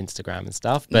authenticity on Instagram and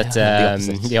stuff, but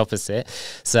the opposite.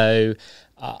 So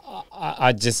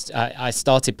I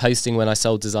started posting when I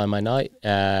sold Design My Night,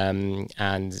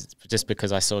 and just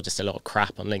because I saw just a lot of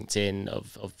crap on LinkedIn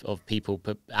of people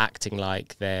acting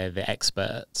like they're the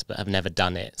experts but have never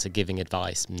done it, so giving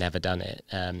advice, never done it.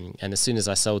 And as soon as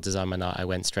I sold Design My Night, I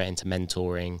went straight into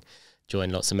mentoring,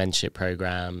 joined lots of mentorship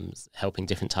programs, helping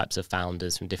different types of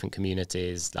founders from different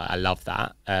communities. I love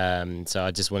that. So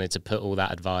I just wanted to put all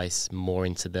that advice more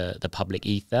into the public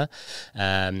ether,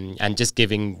 and just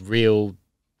giving real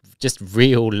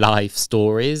life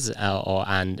stories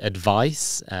and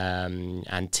advice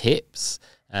and tips,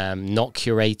 not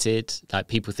curated. Like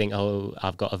people think, oh,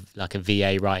 I've got a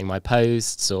VA writing my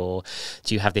posts, or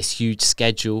do you have this huge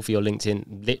schedule for your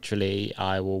LinkedIn? Literally,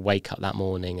 I will wake up that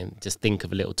morning and just think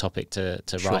of a little topic to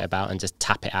write about and just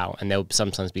tap it out. And there'll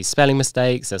sometimes be spelling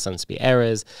mistakes, there'll sometimes be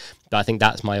errors, but I think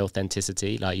that's my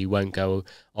authenticity. Like you won't go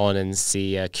on and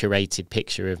see a curated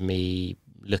picture of me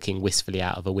looking wistfully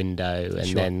out of a window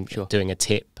and then doing a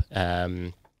tip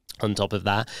on top of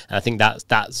that. And I think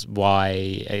that's why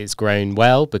it's grown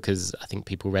well, because I think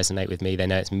people resonate with me. They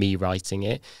know it's me writing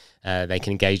it. They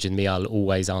can engage with me. I'll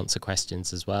always answer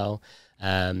questions as well.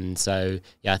 So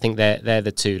yeah, I think they're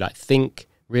the two. Like,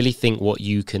 really think what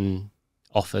you can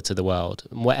offer to the world.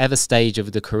 Whatever stage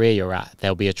of the career you're at,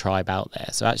 there'll be a tribe out there.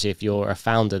 So actually, if you're a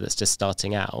founder that's just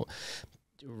starting out,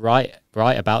 write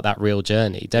about that real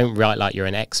journey. Don't write like you're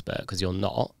an expert, because you're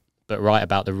not. But write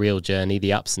about the real journey,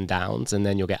 the ups and downs, and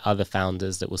then you'll get other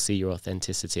founders that will see your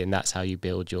authenticity, and that's how you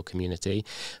build your community.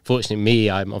 Fortunately, me,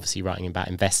 I'm obviously writing about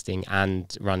investing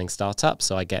and running startups,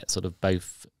 so I get sort of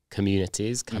both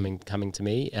communities coming to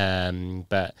me.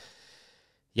 But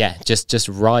yeah, just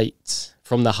write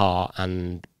from the heart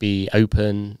and be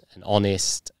open and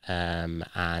honest,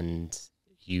 and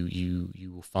you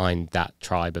will find that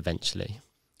tribe eventually.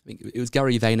 I think it was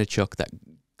Gary Vaynerchuk that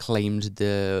claimed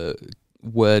the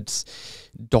words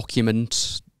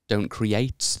document, don't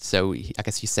create. So I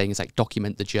guess he's saying it's like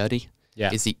document the journey.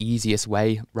 Yeah, is the easiest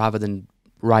way, rather than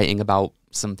writing about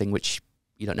something which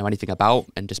you don't know anything about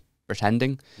and just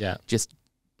pretending. Yeah, just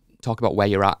talk about where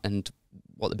you're at and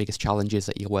what the biggest challenges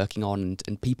that you're working on,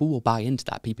 and people will buy into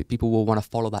that. People will want to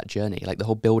follow that journey. Like the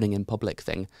whole building in public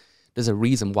thing, there's a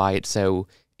reason why it's so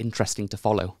interesting to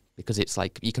follow, because it's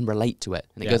like you can relate to it,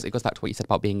 and it goes back to what you said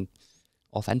about being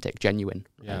authentic, genuine.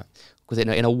 Yeah, because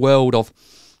in a world of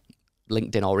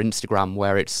LinkedIn or Instagram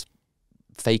where it's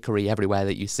fakery everywhere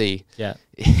that you see,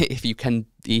 if you can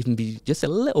even be just a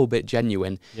little bit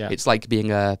genuine, it's like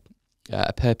being a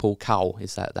purple cow.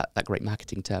 Is that great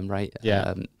marketing term, right? Do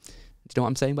you know what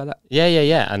I'm saying by that?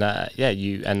 Yeah.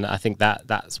 And I think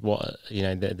that's what, you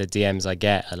know, the DMs I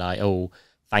get are like, oh,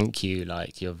 thank you,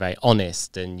 like you're very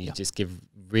honest, and you just give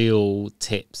real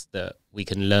tips that we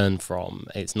can learn from.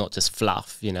 It's not just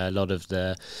fluff. You know, a lot of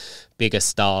the bigger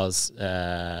stars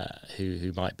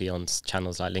who might be on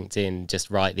channels like LinkedIn just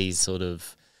write these sort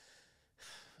of,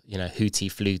 you know,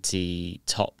 hooty-fluty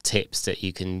top tips that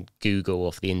you can Google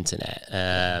off the internet,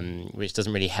 which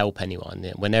doesn't really help anyone.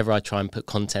 Whenever I try and put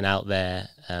content out there,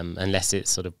 unless it's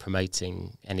sort of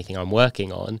promoting anything I'm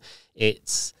working on,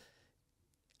 it's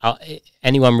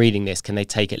anyone reading this, can they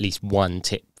take at least one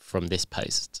tip from this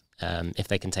post? If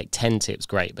they can take 10 tips,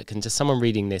 great. But can just someone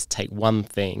reading this take one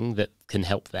thing that can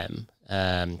help them?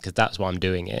 Because that's why I'm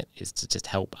doing it, is to just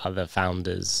help other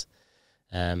founders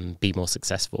be more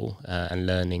successful and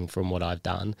learning from what I've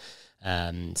done.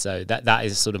 So that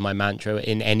is sort of my mantra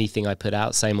in anything I put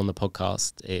out. Same on the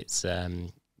podcast. It's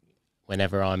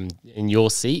whenever I'm in your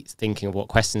seat thinking of what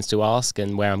questions to ask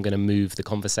and where I'm going to move the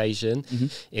conversation,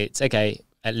 it's okay,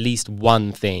 at least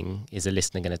one thing is a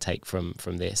listener going to take from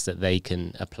this that they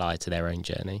can apply to their own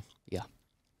journey. Yeah.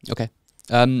 Okay.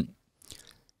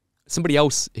 Somebody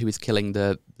else who is killing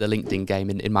the LinkedIn game,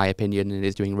 in my opinion, and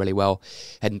is doing really well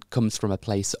and comes from a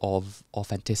place of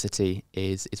authenticity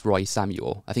is Roy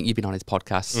Samuel. I think you've been on his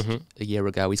podcast a year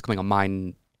ago. He's coming on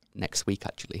mine next week,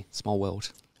 actually. Small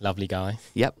world. Lovely guy.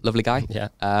 Yep, lovely guy. Yeah.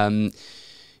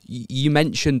 You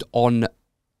mentioned on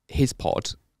his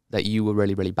pod that you were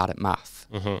really, really bad at math.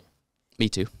 Me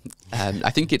too. I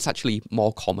think it's actually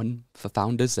more common for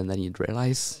founders than you'd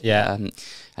realise. Yeah.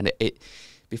 And it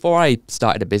before I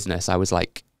started a business, I was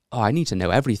like, oh, I need to know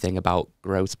everything about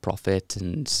gross profit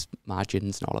and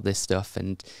margins and all of this stuff.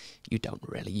 And you don't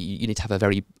really. You need to have a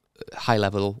very high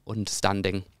level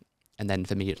understanding. And then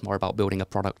for me, it's more about building a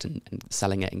product and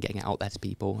selling it and getting it out there to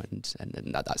people. And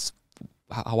that's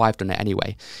how I've done it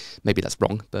anyway. Maybe that's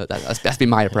wrong, but that's been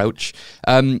my approach.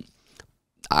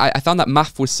 I found that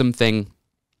math was something,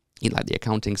 like the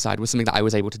accounting side, was something that I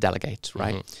was able to delegate,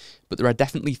 right? But there are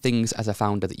definitely things as a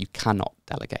founder that you cannot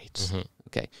delegate.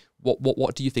 Okay.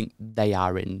 What do you think they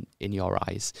are in your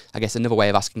eyes? I guess another way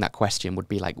of asking that question would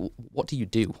be like, what do you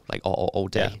do like all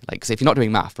day? Yeah. Like, so if you're not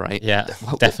doing math, right? Yeah,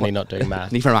 definitely not doing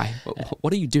math. Neither am I.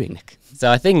 What are you doing, Nick?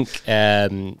 So I think,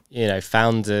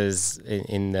 founders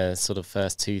in the sort of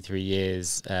first 2-3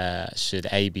 years should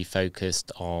be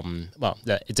focused on,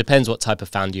 it depends what type of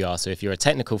founder you are. So if you're a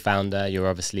technical founder,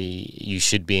 you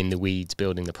should be in the weeds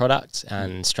building the product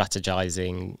and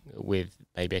strategizing with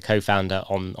maybe a co-founder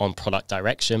on product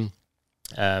direction.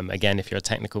 Again, if you're a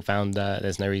technical founder,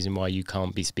 there's no reason why you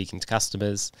can't be speaking to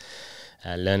customers,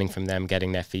 learning from them,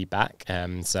 getting their feedback.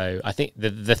 So I think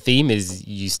the theme is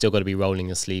you still got to be rolling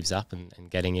your sleeves up and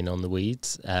getting in on the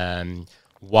weeds,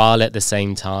 while at the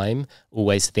same time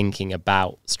always thinking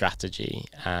about strategy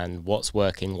and what's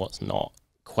working, what's not,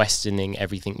 questioning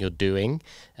everything you're doing,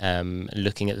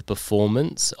 looking at the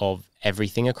performance of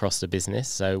everything across the business.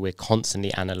 So we're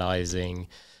constantly analyzing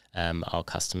our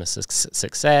customer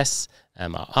success,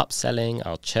 our upselling,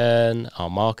 our churn, our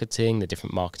marketing, the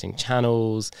different marketing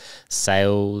channels,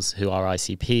 sales, who our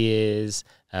ICP is,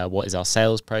 what is our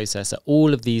sales process. So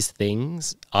all of these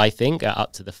things, I think, are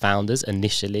up to the founders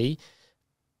initially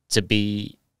to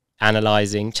be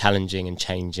analysing, challenging and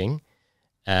changing.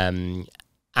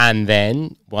 And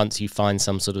then once you find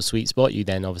some sort of sweet spot, you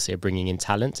then obviously are bringing in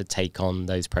talent to take on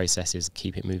those processes and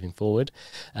keep it moving forward.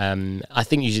 I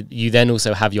think you then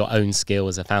also have your own skill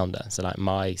as a founder. So like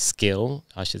my skill,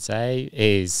 I should say,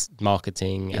 is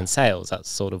marketing and sales. That's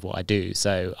sort of what I do.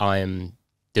 So I am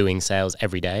doing sales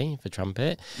every day for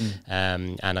Trumpet.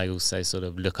 And I also sort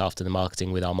of look after the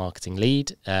marketing with our marketing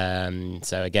lead.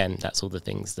 So again, that's all the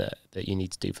things that you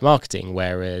need to do for marketing.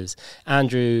 Whereas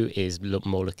Andrew is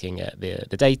more looking at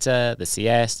the data, the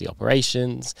CS, the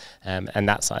operations, and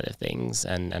that side of things.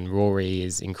 And Rory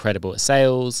is incredible at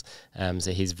sales.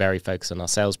 So he's very focused on our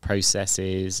sales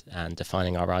processes and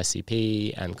defining our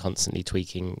ICP and constantly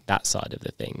tweaking that side of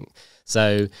the thing.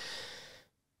 So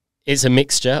it's a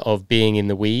mixture of being in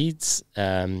the weeds,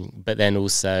 but then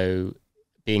also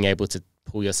being able to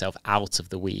pull yourself out of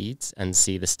the weeds and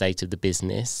see the state of the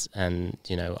business and,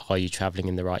 you know, are you traveling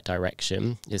in the right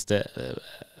direction? Is the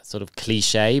sort of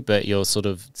cliche, but you're sort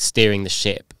of steering the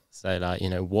ship. So like, you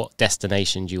know, what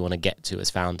destination do you want to get to as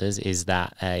founders? Is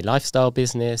that a lifestyle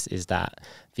business? Is that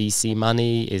VC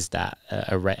money? Is that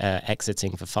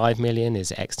exiting for 5 million?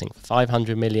 Is it exiting for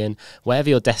 500 million? Whatever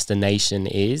your destination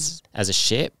is as a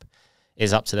ship,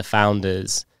 is up to the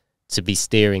founders to be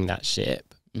steering that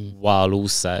ship while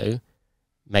also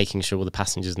making sure all the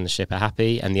passengers in the ship are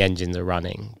happy and the engines are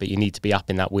running. But you need to be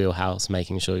up in that wheelhouse,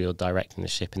 making sure you're directing the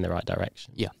ship in the right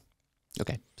direction. Yeah.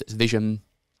 Okay. So it's vision.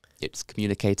 It's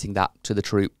communicating that to the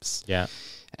troops. Yeah.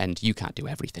 And you can't do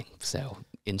everything. So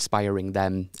inspiring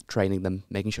them, training them,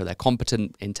 making sure they're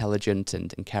competent, intelligent,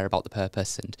 and care about the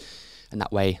purpose. And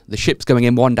that way the ship's going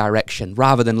in one direction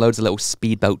rather than loads of little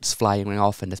speedboats flying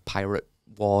off and there's pirate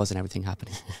wars and everything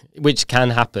happening. Which can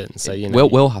happen. So, you know,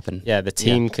 will happen. Yeah, the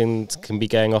team can be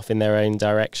going off in their own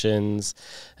directions.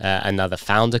 Another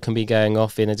founder can be going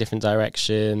off in a different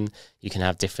direction. You can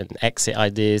have different exit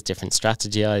ideas, different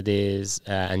strategy ideas,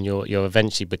 and you'll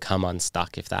eventually become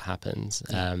unstuck if that happens.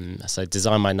 So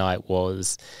Design by Night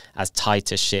was as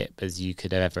tight a ship as you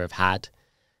could ever have had.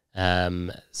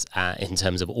 In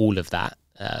terms of all of that.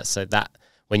 So that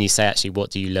when you say actually what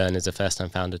do you learn as a first-time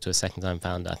founder to a second-time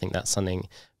founder, I think that's something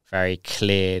very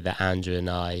clear that Andrew and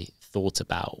I thought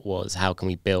about was how can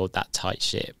we build that tight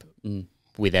ship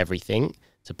with everything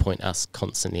to point us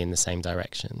constantly in the same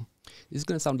direction. This is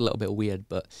going to sound a little bit weird,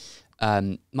 but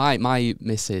my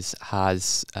missus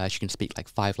has, she can speak like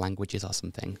 5 languages or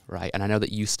something, right? And I know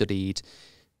that you studied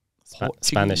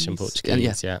Spanish and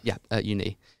Portuguese, yeah, at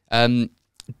uni. I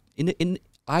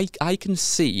can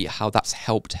see how that's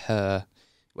helped her.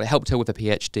 Well, it helped her with a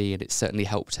PhD, and it certainly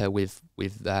helped her with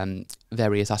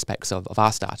various aspects of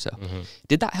our startup.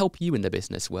 Did that help you in the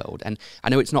business world? And I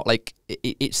know it's not like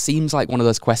it seems like one of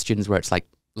those questions where it's like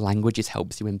languages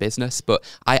helps you in business, but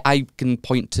I can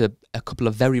point to a couple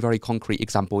of very, very concrete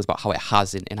examples about how it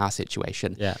has in our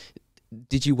situation. Yeah.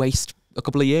 Did you waste a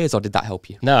couple of years, or did that help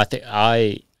you? No, I think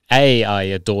I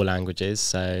adore languages,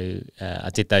 so I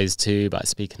did those 2, but I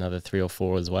speak another 3 or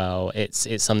 4 as well. It's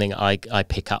something I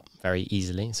pick up very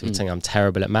easily. So you're saying I'm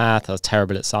terrible at math, I was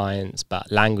terrible at science, but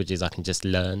languages I can just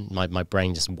learn. My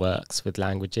brain just works with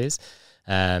languages.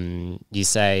 You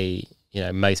say, you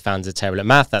know, most founders are terrible at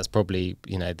math. That's probably,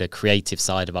 you know, the creative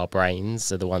side of our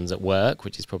brains are the ones at work,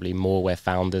 which is probably more where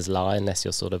founders lie, unless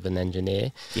you're sort of an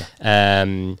engineer.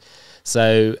 Yeah.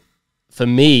 So for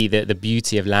me, the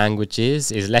beauty of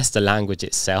languages is less the language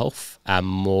itself and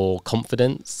more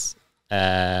confidence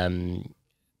to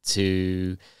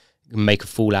make a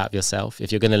fool out of yourself.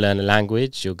 If you're going to learn a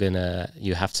language, you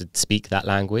have to speak that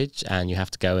language, and you have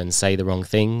to go and say the wrong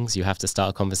things. You have to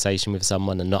start a conversation with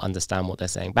someone and not understand what they're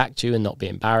saying back to you and not be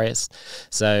embarrassed.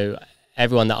 So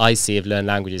everyone that I see have learned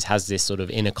languages has this sort of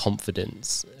inner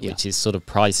confidence, which is sort of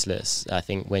priceless, I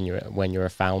think, when you're a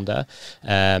founder.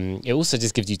 It also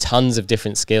just gives you tons of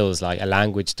different skills. Like a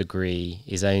language degree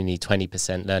is only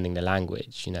 20% learning the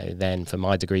language. You know, then for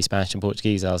my degree, Spanish and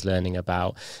Portuguese, I was learning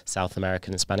about South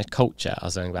American and Spanish culture. I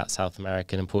was learning about South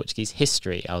American and Portuguese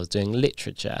history. I was doing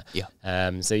literature.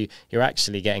 So you're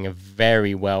actually getting a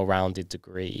very well-rounded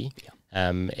degree.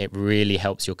 It really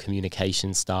helps your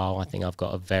communication style. I think I've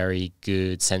got a very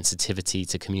good sensitivity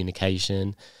to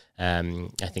communication. I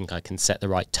think I can set the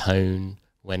right tone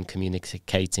when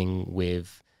communicating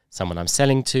with someone I'm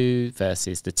selling to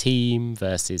versus the team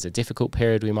versus a difficult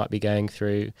period we might be going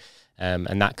through.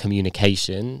 And that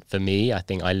communication, for me, I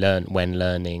think I learned when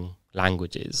learning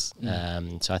languages.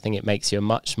 So I think it makes you a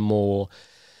much more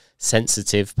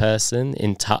sensitive person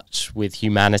in touch with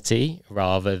humanity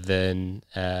rather than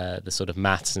the sort of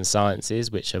maths and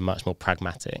sciences, which are much more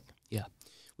pragmatic. Yeah,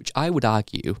 which I would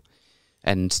argue,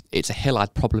 and it's a hill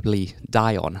I'd probably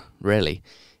die on, really,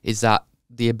 is that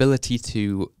the ability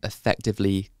to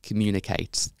effectively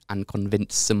communicate and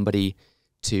convince somebody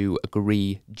to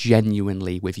agree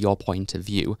genuinely with your point of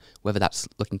view, whether that's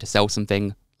looking to sell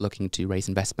something, looking to raise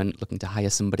investment, looking to hire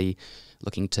somebody,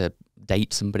 looking to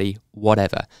date somebody,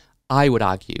 whatever. I would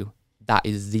argue that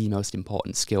is the most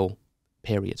important skill,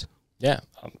 period. Yeah,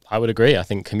 I would agree. I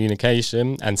think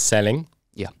communication and selling.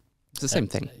 Yeah, it's the same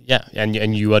thing. Yeah,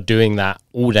 and you are doing that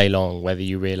all day long, whether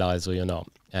you realise or you're not.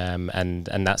 And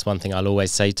that's one thing I'll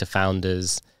always say to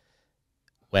founders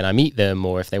when I meet them,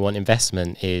 or if they want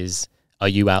investment, is, are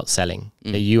you out selling?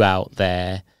 Are you out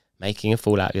there making a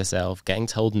fool out of yourself, getting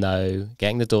told no,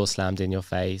 getting the door slammed in your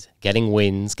face, getting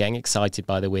wins, getting excited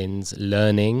by the wins,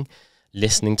 learning,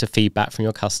 listening to feedback from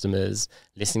your customers,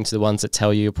 listening to the ones that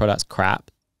tell you your product's crap,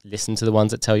 listen to the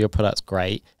ones that tell you your product's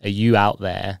great? Are you out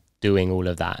there doing all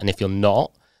of that? And if you're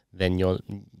not, then you're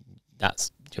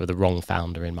the wrong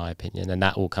founder, in my opinion. And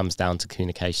that all comes down to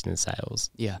communication and sales.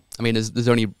 Yeah, I mean, there's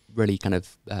only really kind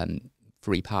of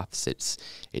three paths.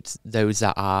 It's those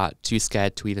that are too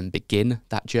scared to even begin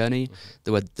that journey.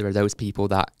 There are those people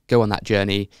that go on that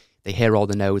journey, they hear all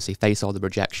the no's, they face all the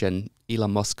rejection. Elon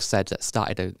Musk said that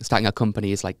starting a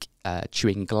company is like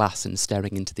chewing glass and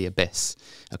staring into the abyss.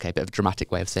 Okay, a bit of a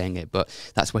dramatic way of saying it, but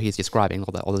that's what he's describing,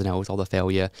 all the no's, all the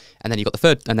failure. And then you've got the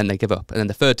third, and then they give up. And then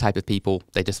the third type of people,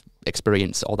 they just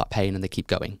experience all that pain and they keep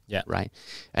going. Yeah. Right?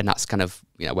 And that's kind of,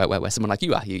 where someone like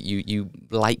you are. You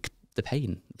like the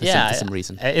pain for some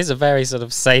reason. It is a very sort of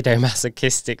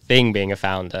sadomasochistic thing being a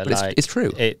founder. But it's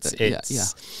true.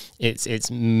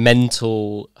 It's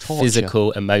mental, torture.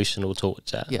 Physical, emotional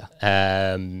torture. Yeah.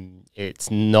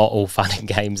 It's not all fun and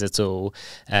games at all.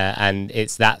 And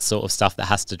it's that sort of stuff that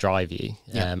has to drive you.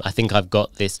 Yeah. I think I've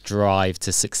got this drive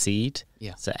to succeed.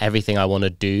 Yeah. So everything I want to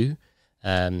do,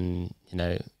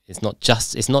 it's not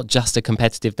just a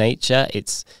competitive nature.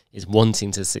 It's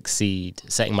wanting to succeed,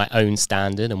 setting my own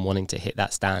standard and wanting to hit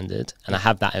that standard. And I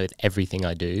have that with everything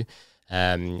I do.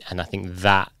 And I think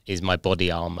that is my body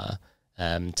armor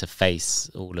to face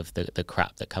all of the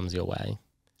crap that comes your way.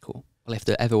 Cool. Well, if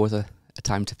there ever was a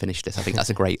time to finish this, I think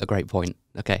that's a great point.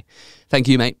 Okay. Thank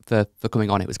you, mate, for coming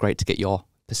on. It was great to get your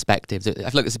perspectives. I feel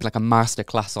like this has been like a master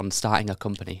class on starting a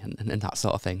company and that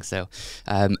sort of thing. So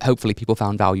hopefully people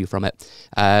found value from it.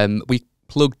 We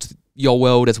plugged your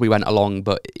world as we went along,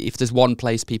 but if there's one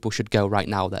place people should go right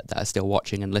now that are still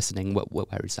watching and listening,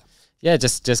 where is that? Yeah,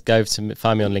 just go to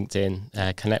find me on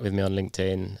LinkedIn, connect with me on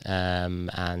LinkedIn,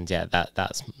 and yeah,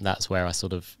 that's where I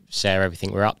sort of share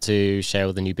everything we're up to, share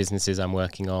all the new businesses I'm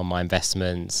working on, my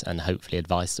investments, and hopefully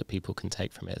advice that people can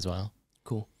take from it as well.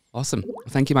 Cool. Awesome. Well,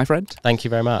 thank you, my friend. Thank you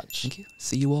very much. Thank you.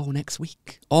 See you all next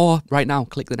week. Or right now,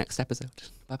 click the next episode.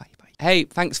 Bye-bye. Bye. Hey,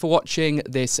 thanks for watching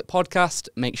this podcast.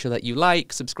 Make sure that you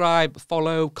like, subscribe,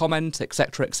 follow, comment,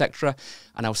 etc., etc.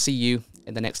 And I'll see you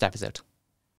in the next episode.